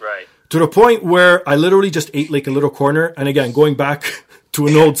 Right. To the point where I literally just ate like a little corner. And again, going back to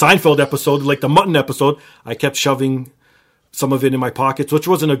an old Seinfeld episode, like the mutton episode, I kept shoving some of it in my pockets, which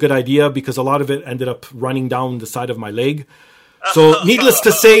wasn't a good idea because a lot of it ended up running down the side of my leg. So needless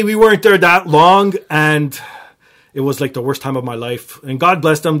to say, we weren't there that long. And it was like the worst time of my life. And God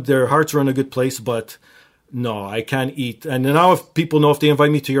bless them. Their hearts are in a good place. But no, I can't eat. And now if people know if they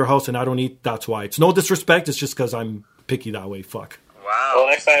invite me to your house and I don't eat, that's why. It's no disrespect. It's just because I'm picky that way. Fuck. Wow. Well,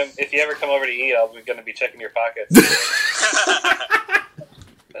 next time, if you ever come over to eat, I'm going to be checking your pockets.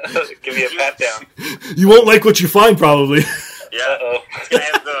 Give you a pat down. You won't like what you find, probably. Yeah. Uh-oh. He's going to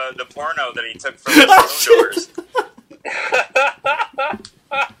have the porno that he took from his doors.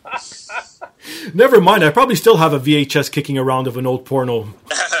 Never mind. I probably still have a VHS kicking around of an old porno.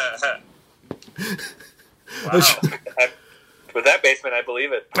 Wow. With that basement, I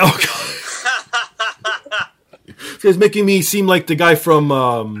believe it. Oh, God. This guy's making me seem like the guy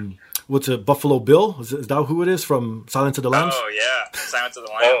from, what's it, Buffalo Bill? Is that who it is from Silence of the Lambs? Oh, yeah. Silence of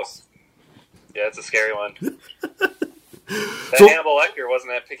the Oh. Lambs. Yeah, it's a scary one. That So- Hannibal Lecter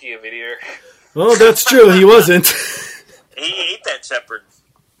wasn't that picky of eater. Well, that's true. He wasn't. He ate that shepherd.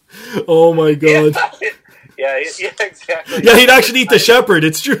 Oh, my God. Yeah, exactly. Yeah, he'd actually eat the shepherd.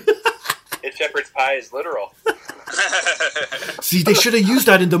 It's true. His shepherd's pie is literal. See, they should have used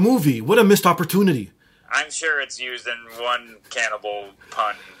that in the movie. What a missed opportunity. I'm sure it's used in one cannibal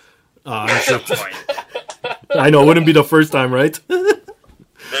pun I'm at sure. some point. I know. It wouldn't be the first time, right?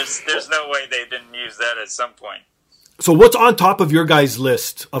 There's no way they didn't use that at some point. So what's on top of your guys'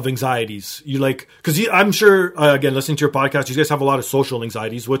 list of anxieties? You like, because I'm sure, again, listening to your podcast, you guys have a lot of social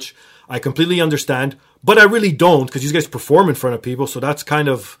anxieties, which I completely understand, but I really don't because you guys perform in front of people. So that's kind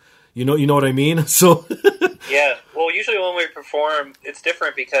of, you know what I mean? So Yeah. Well, usually when we perform, it's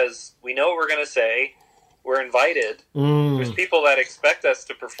different because we know what we're going to say. We're invited. There's people that expect us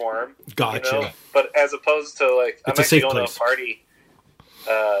to perform. Gotcha. But as opposed to like, It's I'm a safe actually going place. to a party.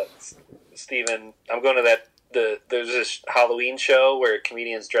 Steven, I'm going to there's this Halloween show where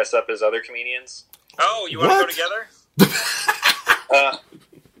comedians dress up as other comedians. Oh, you want to go together?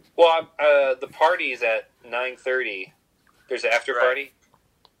 The party's at 9:30, There's an after party.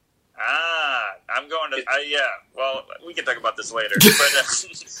 I'm going to. Yeah. Well, we can talk about this later. But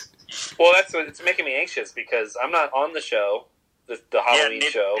well, that's what it's making me anxious because I'm not on the show, the Halloween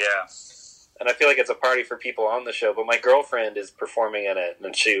show. Yeah. And I feel like it's a party for people on the show, but my girlfriend is performing in it,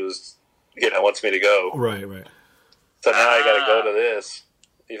 and she was, wants me to go. Right. So now I got to go to this,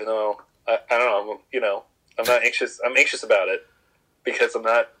 even though I don't know. I'm not anxious. I'm anxious about it because I'm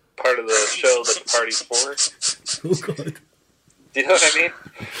not part of the show that the party's for. Oh God. Do you know what I mean?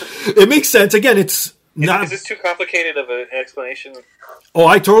 It makes sense. Again, it's not. Is this too complicated of an explanation? Oh,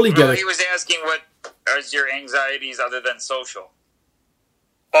 I totally get it. He was asking what is your anxieties other than social.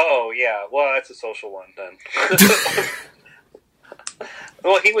 Oh, yeah. Well, that's a social one, then.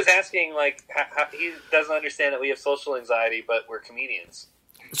 Well, he was asking, like, how, he doesn't understand that we have social anxiety, but we're comedians.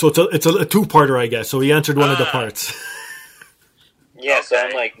 So it's a two-parter, I guess. So he answered one of the parts. Yeah, okay. So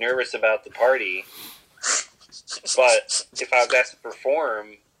I'm, like, nervous about the party. But if I was asked to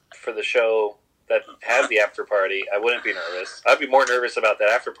perform for the show that had the after party, I wouldn't be nervous. I'd be more nervous about that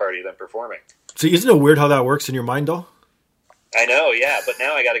after party than performing. See, isn't it weird how that works in your mind, though? I know, yeah, but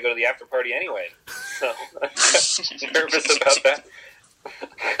now I got to go to the after party anyway. So I'm nervous about that.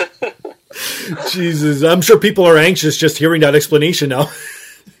 Jesus, I'm sure people are anxious just hearing that explanation now.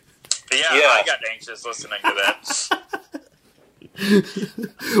 Yeah, I got anxious listening to that.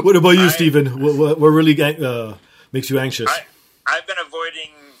 What about you, Stephen? What really makes you anxious? I've been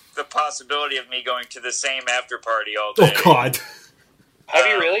avoiding the possibility of me going to the same after party all day. Oh, God. Have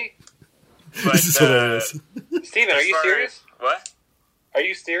you really? But, this is hilarious. Stephen, are you serious? What? Are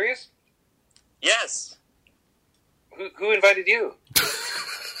you serious? Yes. Who invited you?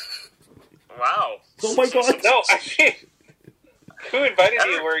 Wow. Oh my God. No, I mean, who invited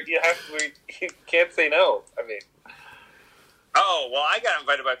you where you can't say no? I mean. Oh, well, I got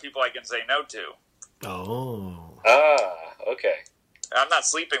invited by people I can say no to. Oh. Okay. I'm not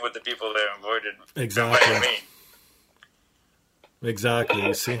sleeping with the people that invited Exactly. me. Exactly,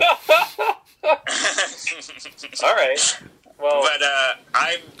 you see. All right. Well, but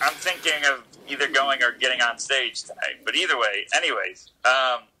I'm thinking of either going or getting on stage tonight. But either way, anyways,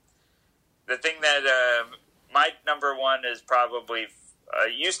 the thing that my number one is probably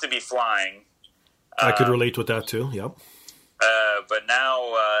used to be flying. I could relate with that too. Yep. But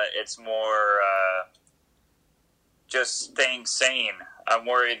now it's more just staying sane. I'm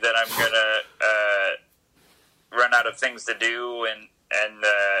worried that I'm gonna run out of things to do, and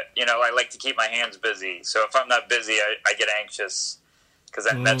I like to keep my hands busy. So if I'm not busy, I get anxious because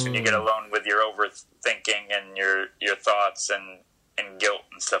that's when you get alone with your overthinking and your thoughts and guilt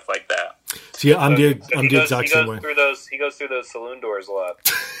and stuff like that. See, I'm the exact same way. He goes through those saloon doors a lot.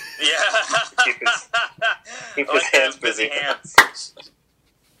 Yeah. keep his hands busy.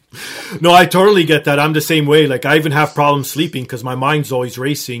 No, I totally get that. I'm the same way. Like, I even have problems sleeping because my mind's always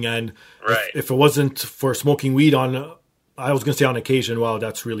racing. And if it wasn't for smoking weed I was going to say on occasion, wow,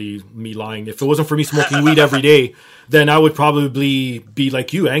 that's really me lying. If it wasn't for me smoking weed every day, then I would probably be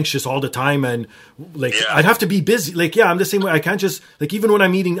like you, anxious all the time. And I'd have to be busy. Like, I'm the same way. I can't just, even when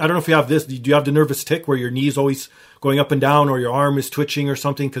I'm eating, I don't know if you have this, do you have the nervous tick where your knee is always going up and down or your arm is twitching or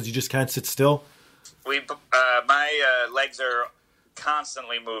something because you just can't sit still? My legs are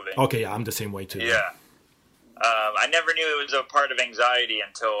constantly moving. Okay, I'm the same way too. Yeah. I never knew it was a part of anxiety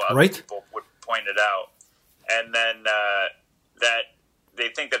until other people would point it out. And then that they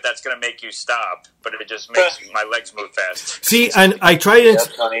think that that's going to make you stop, but it just makes my legs move fast. See, and I try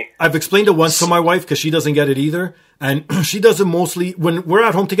to... I've explained it once to my wife because she doesn't get it either. And she doesn't mostly... When we're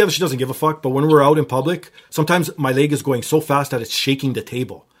at home together, she doesn't give a fuck. But when we're out in public, sometimes my leg is going so fast that it's shaking the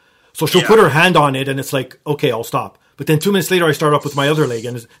table. So she'll put her hand on it and it's like, okay, I'll stop. But then 2 minutes later, I start up with my other leg,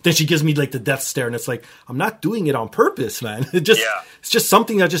 and then she gives me like the death stare, and it's like, I'm not doing it on purpose, man. It's just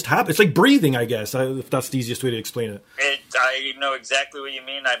something that just happens. It's like breathing, I guess, if that's the easiest way to explain it. I know exactly what you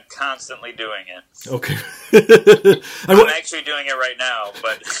mean. I'm constantly doing it. Okay. I'm actually doing it right now,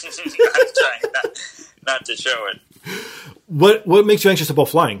 but I'm trying not to show it. What makes you anxious about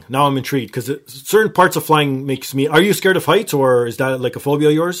flying? Now I'm intrigued, because certain parts of flying makes me... Are you scared of heights, or is that like a phobia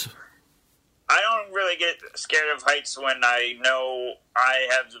of yours? I don't really get scared of heights when I know I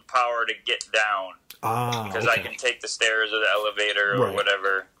have the power to get down. Because I can take the stairs or the elevator or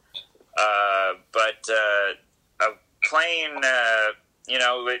whatever. But a plane,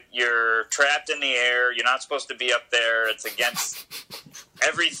 you're trapped in the air. You're not supposed to be up there. It's against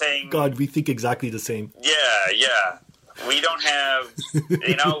everything. God, we think exactly the same. Yeah. We don't have,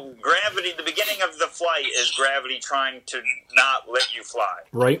 gravity. The beginning of the flight is gravity trying to not let you fly.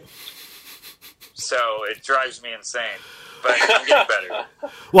 Right. So it drives me insane. but I'm getting better.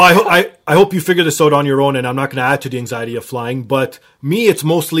 Well, I hope you figure this out on your own, and I'm not going to add to the anxiety of flying, but me, it's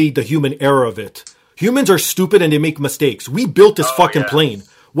mostly the human error of it. Humans are stupid and they make mistakes. We built this fucking plane.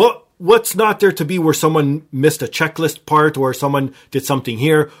 What's not there to be where someone missed a checklist part or someone did something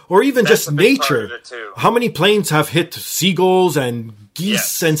here, or even That's just nature? How many planes have hit seagulls and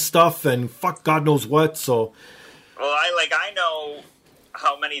geese and stuff and fuck God knows what? So, well, I know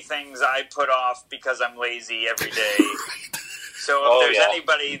how many things I put off because I'm lazy every day. So if there's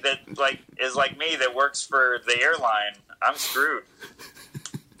anybody that is like me that works for the airline, I'm screwed.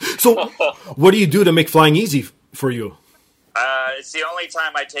 So, what do you do to make flying easy for you? It's the only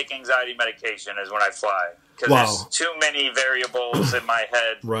time I take anxiety medication is when I fly. Because there's too many variables in my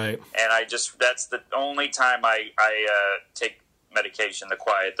head. Right. And that's the only time I take medication to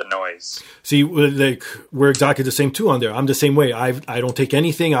quiet the noise. See, we're exactly the same too on there. I'm the same way. I don't take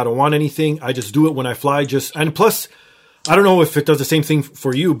anything. I don't want anything. I just do it when I fly. And plus, I don't know if it does the same thing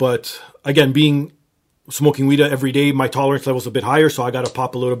for you, but again, smoking weed every day, my tolerance level is a bit higher, so I got to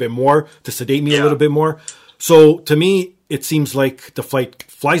pop a little bit more to sedate me a little bit more. So to me, it seems like the flight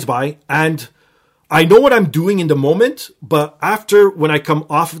flies by, and I know what I'm doing in the moment, but after, when I come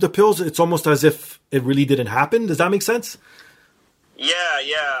off of the pills, it's almost as if it really didn't happen. Does that make sense? Yeah.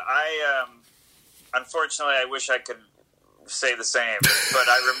 Unfortunately, I wish I could say the same, but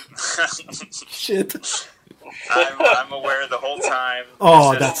Shit. I'm aware the whole time.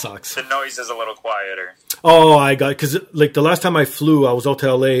 Oh, that sucks. The noise is a little quieter. Oh, because the last time I flew, I was out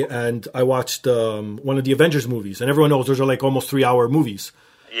to LA and I watched one of the Avengers movies, and everyone knows those are like almost 3-hour movies.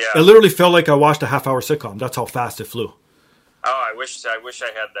 Yeah. It literally felt like I watched a half-hour sitcom. That's how fast it flew. Oh, I wish I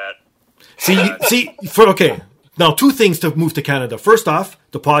had that. Okay. Now, 2 things to move to Canada. First off,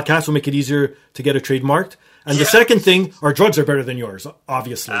 the podcast will make it easier to get it trademarked. And the second thing, our drugs are better than yours,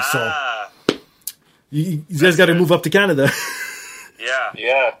 obviously. So you guys got to move up to Canada.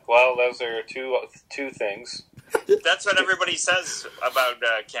 Yeah. Well, those are two things. That's what everybody says about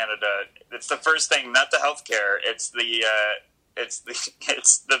Canada. It's the first thing, not the healthcare. It's the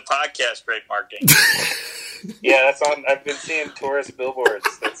podcast trademarking. Yeah, that's on. I've been seeing tourist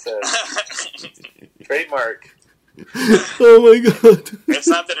billboards that says trademark. Oh my god! It's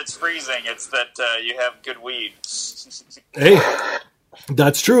not that it's freezing; it's that you have good weed. Hey,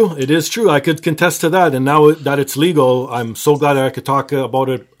 that's true. It is true. I could contest to that. And now that it's legal, I'm so glad that I could talk about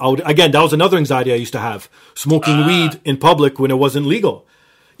it out. Again, that was another anxiety I used to have: smoking weed in public when it wasn't legal.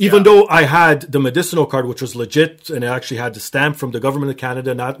 Even though I had the medicinal card, which was legit, and it actually had the stamp from the government of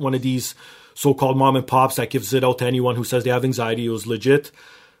Canada, not one of these so-called mom and pops that gives it out to anyone who says they have anxiety. It was legit.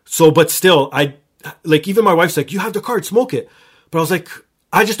 So, but still, even my wife's like, you have the card, smoke it. But I was like,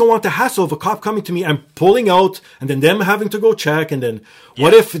 I just don't want the hassle of a cop coming to me and pulling out and then them having to go check. And then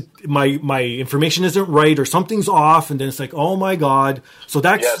what if my information isn't right or something's off? And then it's like, oh my God. So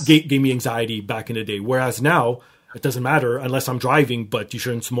that gave me anxiety back in the day. Whereas now it doesn't matter unless I'm driving, but you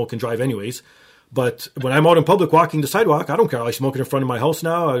shouldn't smoke and drive anyways. But when I'm out in public walking the sidewalk, I don't care. I smoke it in front of my house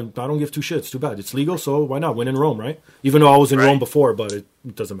now. I don't give 2 shits. Too bad. It's legal, so why not? Win in Rome, right? Even though I was in Rome before, but it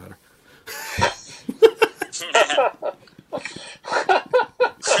doesn't matter. I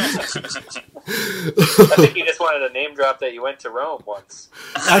think you just wanted to name drop that you went to Rome once.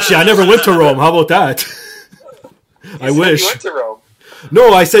 Actually, I never went to Rome. How about that? I wish. You went to Rome.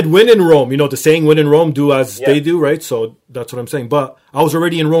 No, I said win in Rome. You know, the saying win in Rome, do as they do, right? So that's what I'm saying. But I was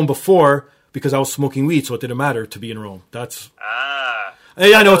already in Rome before because I was smoking weed, so it didn't matter to be in Rome.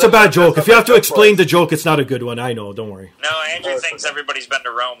 Hey, I know, it's a bad joke. If you have to explain the joke, it's not a good one. I know, don't worry. No, Andrew thinks everybody's been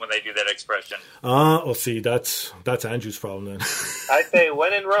to Rome when they do that expression. Well, see, that's Andrew's problem then. I say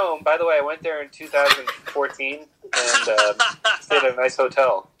when in Rome. By the way, I went there in 2014 and stayed at a nice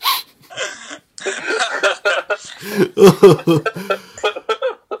hotel.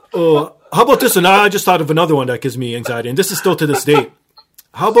 How about this one? I just thought of another one that gives me anxiety, and this is still to this date.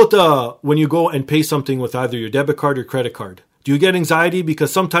 How about when you go and pay something with either your debit card or credit card? Do you get anxiety?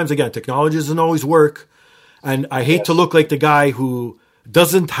 Because sometimes, again, technology doesn't always work, and I hate to look like the guy who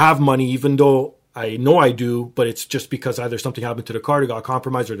doesn't have money, even though I know I do, but it's just because either something happened to the card, it got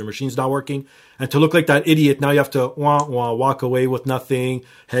compromised, or the machine's not working. And to look like that idiot, now you have to walk away with nothing,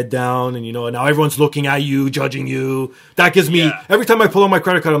 head down, and now everyone's looking at you, judging you. That gives me, every time I pull out my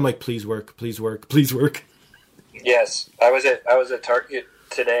credit card, I'm like, please work, please work, please work. Yes, I was at Target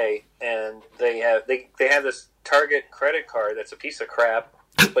today, and they have this Target credit card that's a piece of crap,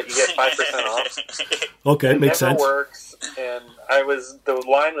 but you get 5% off. Okay, makes sense. It never works, and the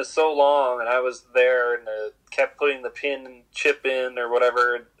line was so long, and I was there, and kept putting the pin and chip in or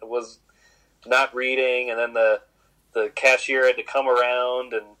whatever. It was not reading, and then the the cashier had to come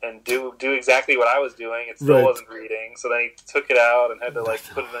around and do exactly what I was doing. It still wasn't reading. So then he took it out and had to like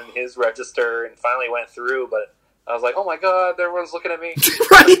put it in his register and finally went through. But I was like, oh my God, everyone's looking at me.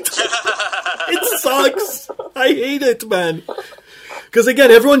 Right? It sucks. I hate it, man. Because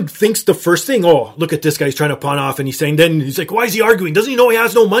again, everyone thinks the first thing, oh, look at this guy, he's trying to pawn off, and then he's like, why is he arguing? Doesn't he know he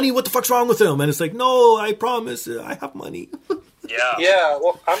has no money? What the fuck's wrong with him? And it's like, no, I promise, I have money. Yeah,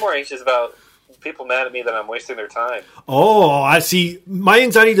 well, I'm more anxious about people mad at me that I'm wasting their time. Oh, I see. My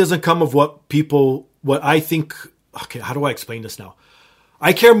anxiety doesn't come of what I think, okay, how do I explain this now?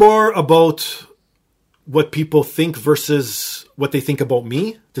 I care more about what people think versus what they think about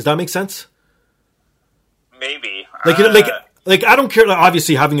me. Does that make sense? Maybe. Like I don't care. Like,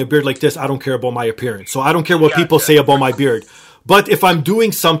 obviously, having a beard like this, I don't care about my appearance. So I don't care what people say about my beard. But if I'm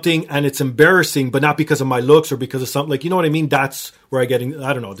doing something and it's embarrassing, but not because of my looks or because of something, like, you know what I mean? That's where I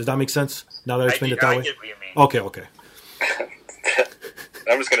don't know. Does that make sense? Now that I explained it that way? I get what you mean. Okay.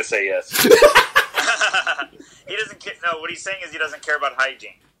 I'm just going to say yes. He doesn't care. No, what he's saying is he doesn't care about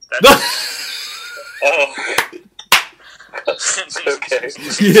hygiene. Oh. Okay.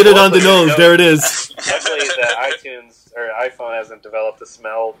 You hit it on the nose. There it is. Luckily, the iTunes or iPhone hasn't developed the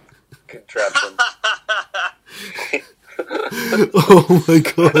smell contraption. Oh my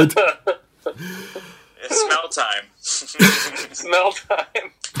God. Smell time. Smell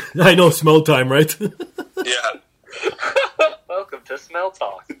time. I know, smell time, right? Yeah. Welcome to Smell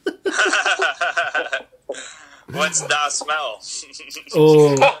Talk. What's the smell?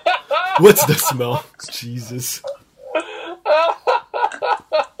 Oh, what's the smell? Jesus.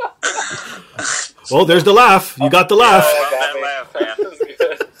 Well, there's the laugh. You got the laugh. That laugh, man.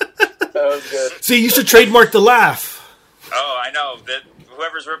 That was good. See, you should trademark the laugh. Oh, I know. That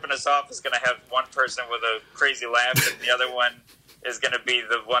whoever's ripping us off is going to have one person with a crazy laugh, and the other one is going to be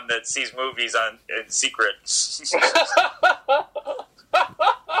the one that sees movies in secret.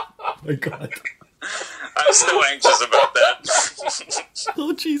 Oh my God. I'm so anxious about that.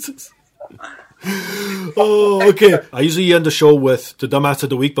 Oh, Jesus. Oh, okay. I usually end the show with the dumbass of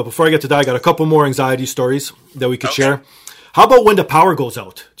the week, but before I get to that, I got a couple more anxiety stories that we could share. How about when the power goes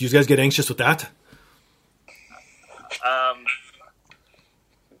out? Do you guys get anxious with that?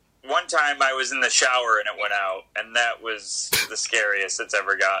 One time I was in the shower and it went out, and that was the scariest it's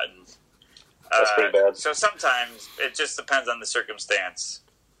ever gotten. That's pretty bad. So sometimes it just depends on the circumstance.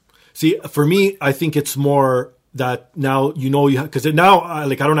 See, for me, I think it's more that now, because now,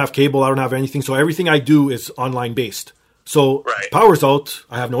 I don't have cable, I don't have anything, so everything I do is online based. So power's out,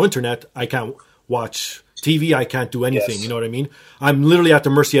 I have no internet, I can't watch TV, I can't do anything, You know what I mean? I'm literally at the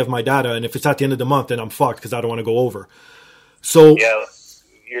mercy of my data, and if it's at the end of the month, then I'm fucked because I don't want to go over. So yeah,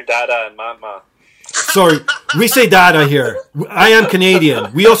 your dada and mama. Sorry, we say data here. I am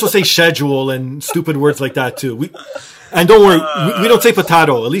Canadian. We also say schedule and stupid words like that too. And don't worry, we don't say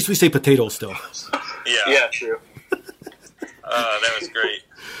potato. At least we say potato still. Yeah, true. That was great.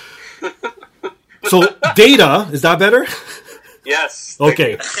 So data, is that better? Yes.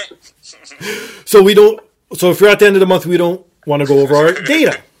 Okay. So if you're at the end of the month, we don't want to go over our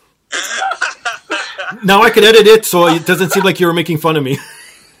data. Now I can edit it so it doesn't seem like you were making fun of me.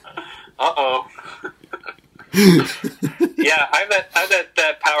 Uh-oh. Yeah, I'm at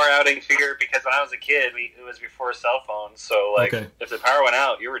that power outing figure because when I was a kid, it was before cell phones. So, if the power went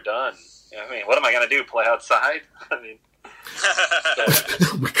out, you were done. I mean, what am I going to do, play outside? I mean...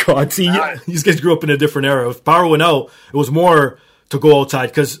 Oh my God, see, you guys grew up in a different era. If power went out, it was more to go outside.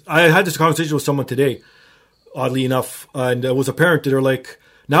 Because I had this conversation with someone today, oddly enough, and it was a parent that are like,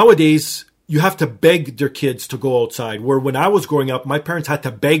 nowadays... you have to beg their kids to go outside. Where when I was growing up, my parents had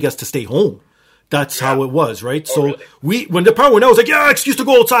to beg us to stay home. That's how it was, right? Oh, so really? When the power went out, I was like, excuse to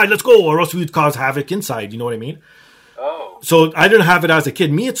go outside, let's go. Or else we'd cause havoc inside, you know what I mean? Oh. So I didn't have it as a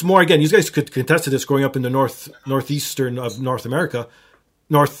kid. Me, it's more, again, you guys could contest to this growing up in the northeast of North America.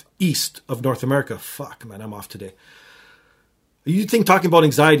 Fuck, man, I'm off today. You'd think talking about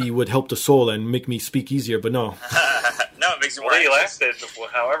anxiety would help the soul and make me speak easier, but no. No, it makes me more lasted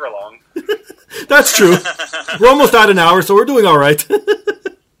however long. That's true. We're almost at an hour, so we're doing all right.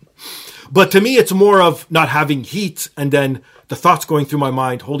 But to me, it's more of not having heat and then the thoughts going through my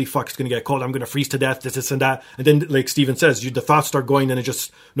mind, holy fuck, it's going to get cold, I'm going to freeze to death, this and that. And then, like Steven says, the thoughts start going and it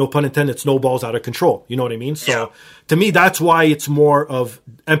just, no pun intended, snowballs out of control. You know what I mean? So to me, that's why it's more of...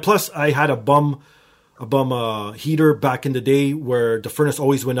 And plus, I had a bum heater back in the day where the furnace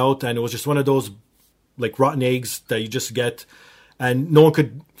always went out and it was just one of those like rotten eggs that you just get and no one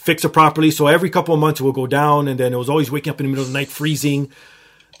could fix it properly. So every couple of months it would go down and then it was always waking up in the middle of the night freezing.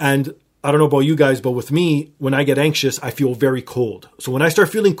 And I don't know about you guys, but with me, when I get anxious, I feel very cold. So when I start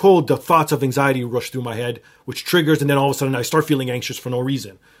feeling cold, the thoughts of anxiety rush through my head, which triggers, and then all of a sudden I start feeling anxious for no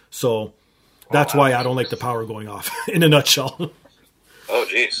reason. So that's why I don't like the power going off, in a nutshell. Oh,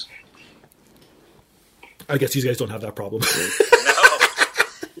 jeez. I guess you guys don't have that problem.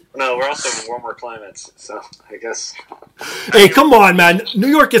 No, we're also in warmer climates, so I guess. Hey, come on, man. New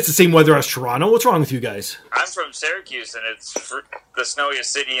York gets the same weather as Toronto. What's wrong with you guys? I'm from Syracuse, and it's the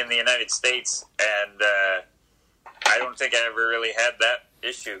snowiest city in the United States, and I don't think I ever really had that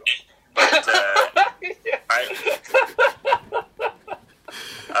issue. But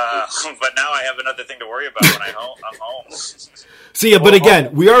but now I have another thing to worry about when I'm home. See, but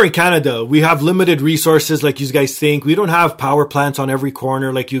again, we are in Canada. We have limited resources like you guys think. We don't have power plants on every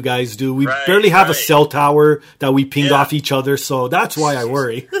corner like you guys do. We barely have a cell tower that we ping off each other, so that's why I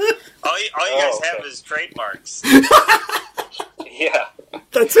worry. All you guys have is trademarks. Yeah.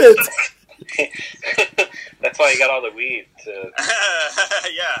 That's it. That's why you got all the weed to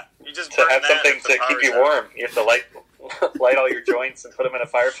yeah, you just to have something to keep you warm. You have to light all your joints and put them in a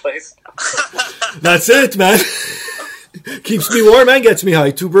fireplace. That's it, man. Keeps me warm and gets me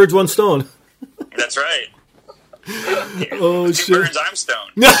high. 2 birds, 1 stone. That's right. Oh, Two shit. birds, I'm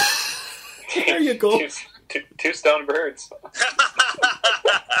stoned. There you go. Two stone birds.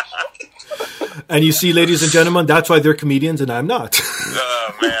 And you see, ladies and gentlemen, that's why they're comedians and I'm not.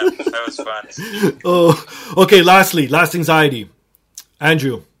 Oh, man, that was fun. Oh, okay, last anxiety.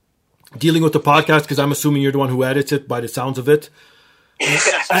 Andrew, dealing with the podcast, because I'm assuming you're the one who edits it by the sounds of it.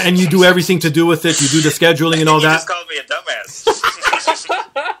 And you do everything to do with it. You do the scheduling and all You that. just called me a dumbass.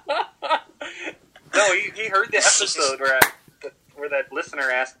 No, he heard the episode where that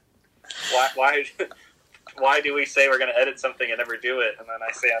listener asked, why do we say we're going to edit something and never do it? And then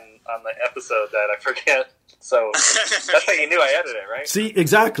I say on the episode that I forget. So that's how you knew I edited it, right? See,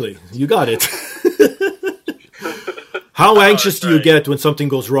 exactly. You got it. How anxious do you get when something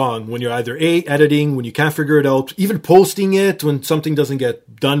goes wrong? When you're either editing, when you can't figure it out, even posting it, when something doesn't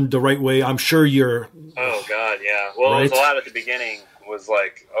get done the right way? I'm sure you're... Oh, God, yeah. Well, it was a lot at the beginning. Was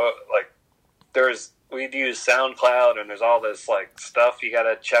we'd use SoundCloud, and there's all this, stuff you got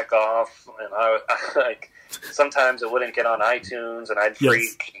to check off. And I sometimes it wouldn't get on iTunes, and I'd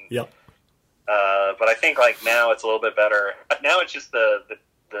freak. Yep. But I think, now it's a little bit better. Now it's just the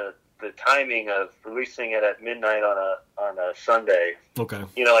timing of releasing it at midnight on a Sunday. Okay.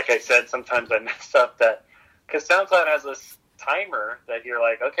 Like I said, sometimes I mess up that because SoundCloud has this timer that you're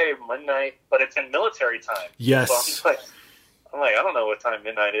like, okay, midnight, but it's in military time. Yes. So I'm like, I don't know what time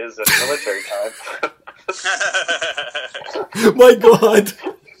midnight is in military time. My God.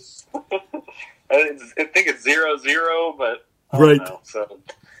 I think it's 00, but I don't know. So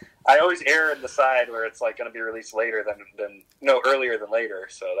I always err in the side where it's going to be released later than earlier than later.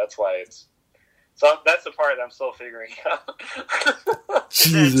 So that's why so that's the part I'm still figuring out.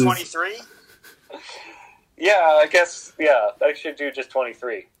 Jesus. Is it 23? Yeah, I guess. Yeah, I should do just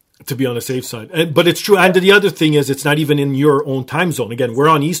 23 to be on the safe side. But it's true. And the other thing is, it's not even in your own time zone. Again, we're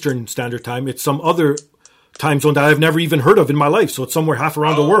on Eastern Standard Time. It's some other time zone that I've never even heard of in my life. So it's somewhere half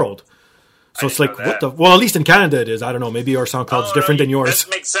around the world. So it's like, what the... Well, at least in Canada it is. I don't know. Maybe our SoundCloud's different than yours.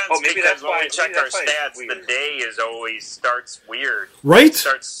 That makes sense because when we check our stats, the day always starts weird. Right? It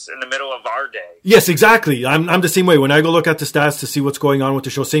starts in the middle of our day. Yes, exactly. I'm the same way. When I go look at the stats to see what's going on with the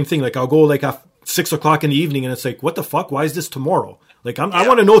show, same thing. I'll go at 6 o'clock in the evening and it's like, what the fuck? Why is this tomorrow? I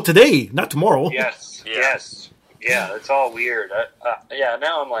want to know today, not tomorrow. Yes. Yeah, it's all weird.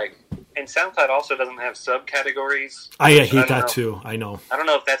 Now I'm like... And SoundCloud also doesn't have subcategories. I hate that too. I know. I don't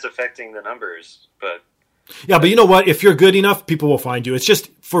know if that's affecting the numbers, but... Yeah, but you know what? If you're good enough, people will find you. It's just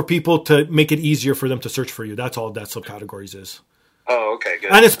for people to make it easier for them to search for you. That's all that subcategories is. Oh, okay,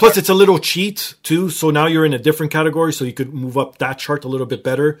 good. And it's a little cheat too. So now you're in a different category, so you could move up that chart a little bit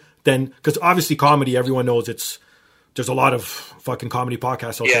better than... Because obviously comedy, everyone knows there's a lot of fucking comedy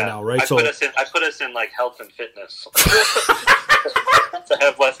podcasts out there now, right? I put us in health and fitness to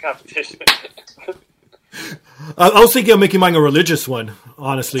have less competition. I was thinking of making mine a religious one,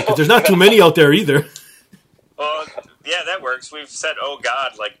 honestly, because there's not too many out there either. Well, yeah, that works. We've said "Oh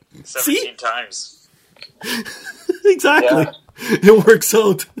God" 17 times. Exactly, it works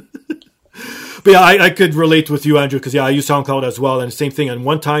out. But yeah, I could relate with you, Andrew, because I use SoundCloud as well, and the same thing. And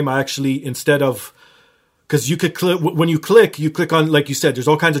one time, I actually instead of because you could click when you click on, like you said, there's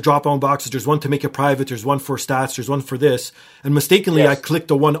all kinds of drop-down boxes. There's one to make it private. There's one for stats. There's one for this. And mistakenly, I clicked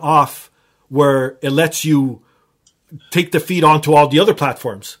the one off where it lets you take the feed onto all the other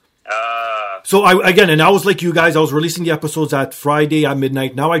platforms. So I was like you guys. I was releasing the episodes at Friday at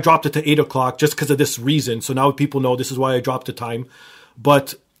midnight. Now I dropped it to 8 o'clock just because of this reason. So now people know this is why I dropped the time.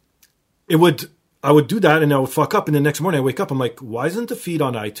 But I would do that and I would fuck up. And the next morning I wake up, I'm like, why isn't the feed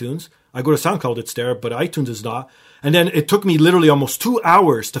on iTunes? I go to SoundCloud, it's there, but iTunes is not. And then it took me literally almost 2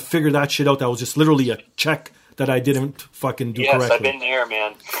 hours to figure that shit out. That was just literally a check that I didn't fucking do correctly. Yes, I've been there,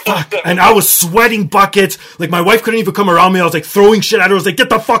 man. Fuck. And I was sweating buckets. Like, my wife couldn't even come around me. I was like throwing shit at her. I was like, get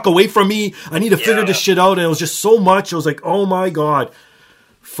the fuck away from me. I need to figure this shit out. And it was just so much. I was like, oh my God.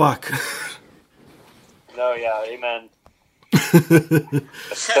 Fuck. No, yeah, amen. That's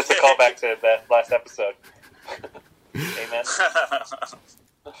a callback to that last episode. Amen.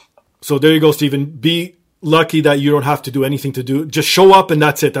 So there you go, Stephen. Be lucky that you don't have to do anything to do. Just show up and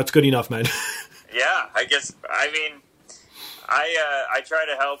that's it. That's good enough, man. Yeah, I guess. I mean, I try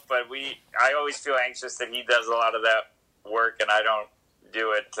to help, but I always feel anxious that he does a lot of that work and I don't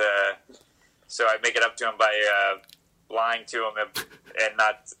do it. So I make it up to him by lying to him and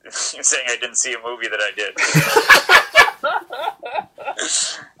not saying I didn't see a movie that I did.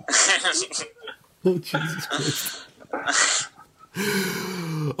 Oh, Jesus Christ.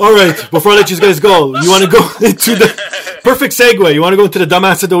 All right, before I let you guys go, you want to go into the perfect segue? You want to go into the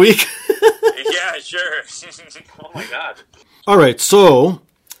dumbass of the week? Yeah, sure. Oh my God. All right, so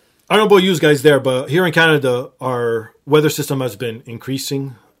I don't know about you guys there, but here in Canada, our weather system has been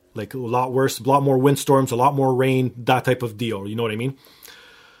increasing, like a lot worse, a lot more windstorms, a lot more rain, that type of deal. You know what I mean?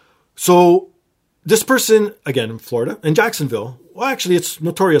 So this person, again, in Florida, in Jacksonville, well, actually, it's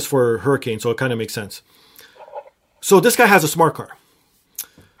notorious for hurricanes, so it kind of makes sense. So this guy has a smart car.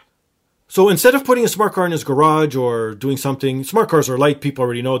 So instead of putting a smart car in his garage or doing something, smart cars are light. People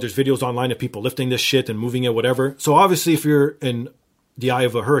already know. There's videos online of people lifting this shit and moving it, whatever. So obviously, if you're in the eye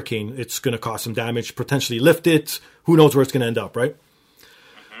of a hurricane, it's going to cause some damage, potentially lift it. Who knows where it's going to end up, right?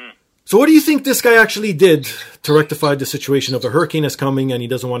 Mm-hmm. So what do you think this guy actually did to rectify the situation of a hurricane that's coming and he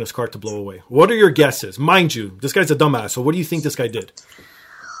doesn't want his car to blow away? What are your guesses? Mind you, this guy's a dumbass. So what do you think this guy did?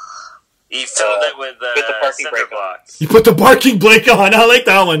 He filled it with cinder blocks. You put the parking brake on. I like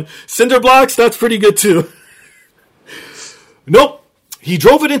that one. Cinder blocks, that's pretty good too. Nope. He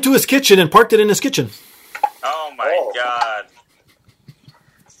drove it into his kitchen and parked it in his kitchen. Oh my God.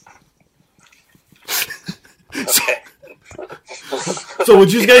 So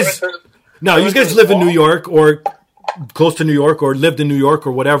would you guys... Now, you guys live in New York or close to New York or lived in New York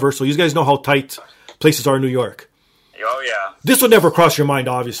or whatever, so you guys know how tight places are in New York. Oh, yeah. This would never cross your mind,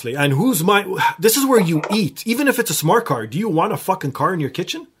 obviously. And whose mind... This is where you eat. Even if it's a smart car, do you want a fucking car in your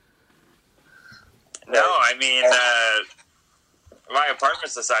kitchen? No, I mean, my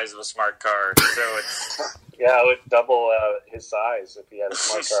apartment's the size of a smart car, so it's... Yeah, it would double his size if he had a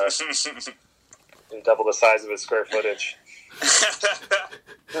smart car. It would double the size of his square footage.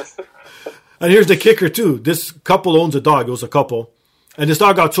 And here's the kicker, too. This couple owns a dog. It was a couple. And this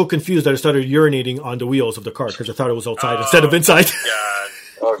dog got so confused that it started urinating on the wheels of the car because it thought it was outside instead of inside. God.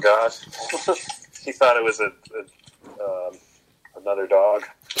 Oh, God. He thought it was another dog.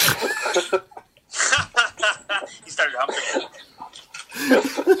 He started humping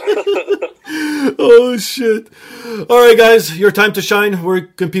it. Oh, shit. All right, guys. Your time to shine. Where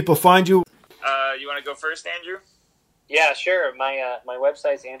can people find you? You want to go first, Andrew? Yeah, sure. My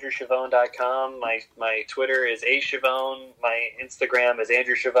website's andrewchavone.com. My Twitter is achavone. My Instagram is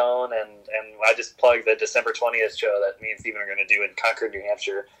andrewchavone, and I just plugged the December 20th show that me and Steven are going to do in Concord, New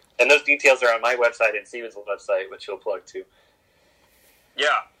Hampshire. And those details are on my website and Steven's website, which he'll plug too.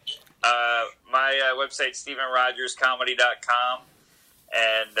 Yeah. My website's StephenRogersComedy.com,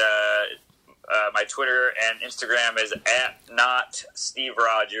 and my Twitter and Instagram is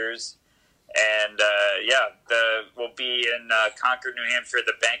 @NotSteveRogers. And we'll be in Concord, New Hampshire, at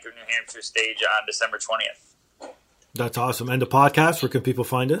the Bank of New Hampshire stage on December 20th. That's awesome. And the podcast, where can people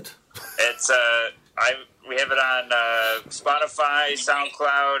find it? It's we have it on Spotify,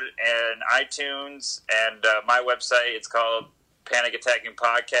 SoundCloud, and iTunes. And my website, it's called Panic Attacking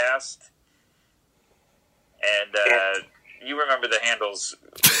Podcast. And you remember the handles,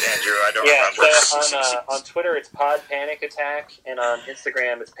 Andrew. I don't remember. Yeah, so on Twitter, it's Pod Panic Attack, and on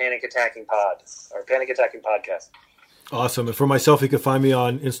Instagram, it's Panic Attacking Pod, or Panic Attacking Podcast. Awesome. And for myself, you can find me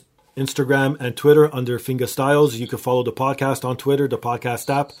on Instagram and Twitter under Finger Styles. You can follow the podcast on Twitter, the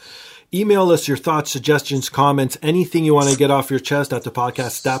podcast app. Email us your thoughts, suggestions, comments, anything you want to get off your chest at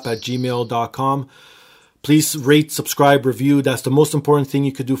thepodcastapp@gmail.com. Please rate, subscribe, review. That's the most important thing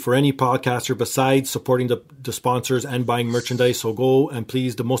you could do for any podcaster besides supporting the sponsors and buying merchandise. So go and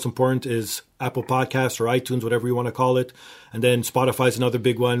please, the most important is Apple Podcasts or iTunes, whatever you want to call it. And then Spotify is another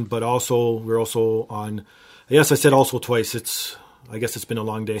big one. But also, we're also on, yes, I said also twice. I guess it's been a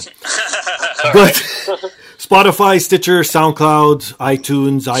long day. But Spotify, Stitcher, SoundCloud,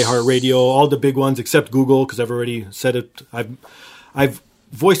 iTunes, iHeartRadio, all the big ones except Google because I've already said it. I've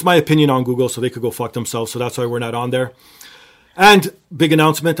voiced my opinion on Google, so they could go fuck themselves. So that's why we're not on there. And big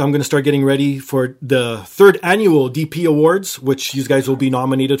announcement, I'm going to start getting ready for the 3rd annual DP Awards, which you guys will be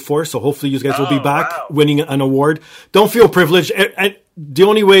nominated for. So hopefully you guys will be back winning an award. Don't feel privileged. And the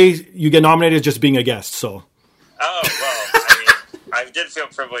only way you get nominated is just being a guest. So. Oh, well, I mean, I did feel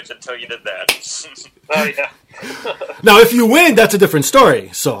privileged until you did that. Oh, yeah. Now, if you win, that's a different story.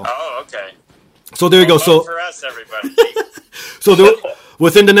 So. Oh, okay. So there you go. So for us, everybody. So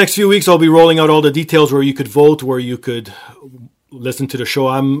within the next few weeks, I'll be rolling out all the details where you could vote, where you could listen to the show.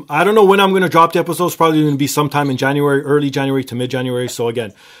 I don't know when I'm going to drop the episodes. Probably going to be sometime in January, early January to mid-January. So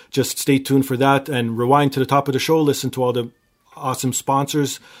again, just stay tuned for that and rewind to the top of the show. Listen to all the awesome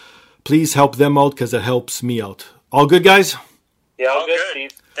sponsors. Please help them out because it helps me out. All good, guys? Yeah, all good,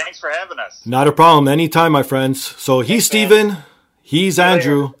 Steve. Thanks for having us. Not a problem. Anytime, my friends. So he's Steven. He's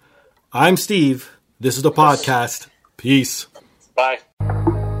Andrew. I'm Steve. This is the podcast. Peace. Bye.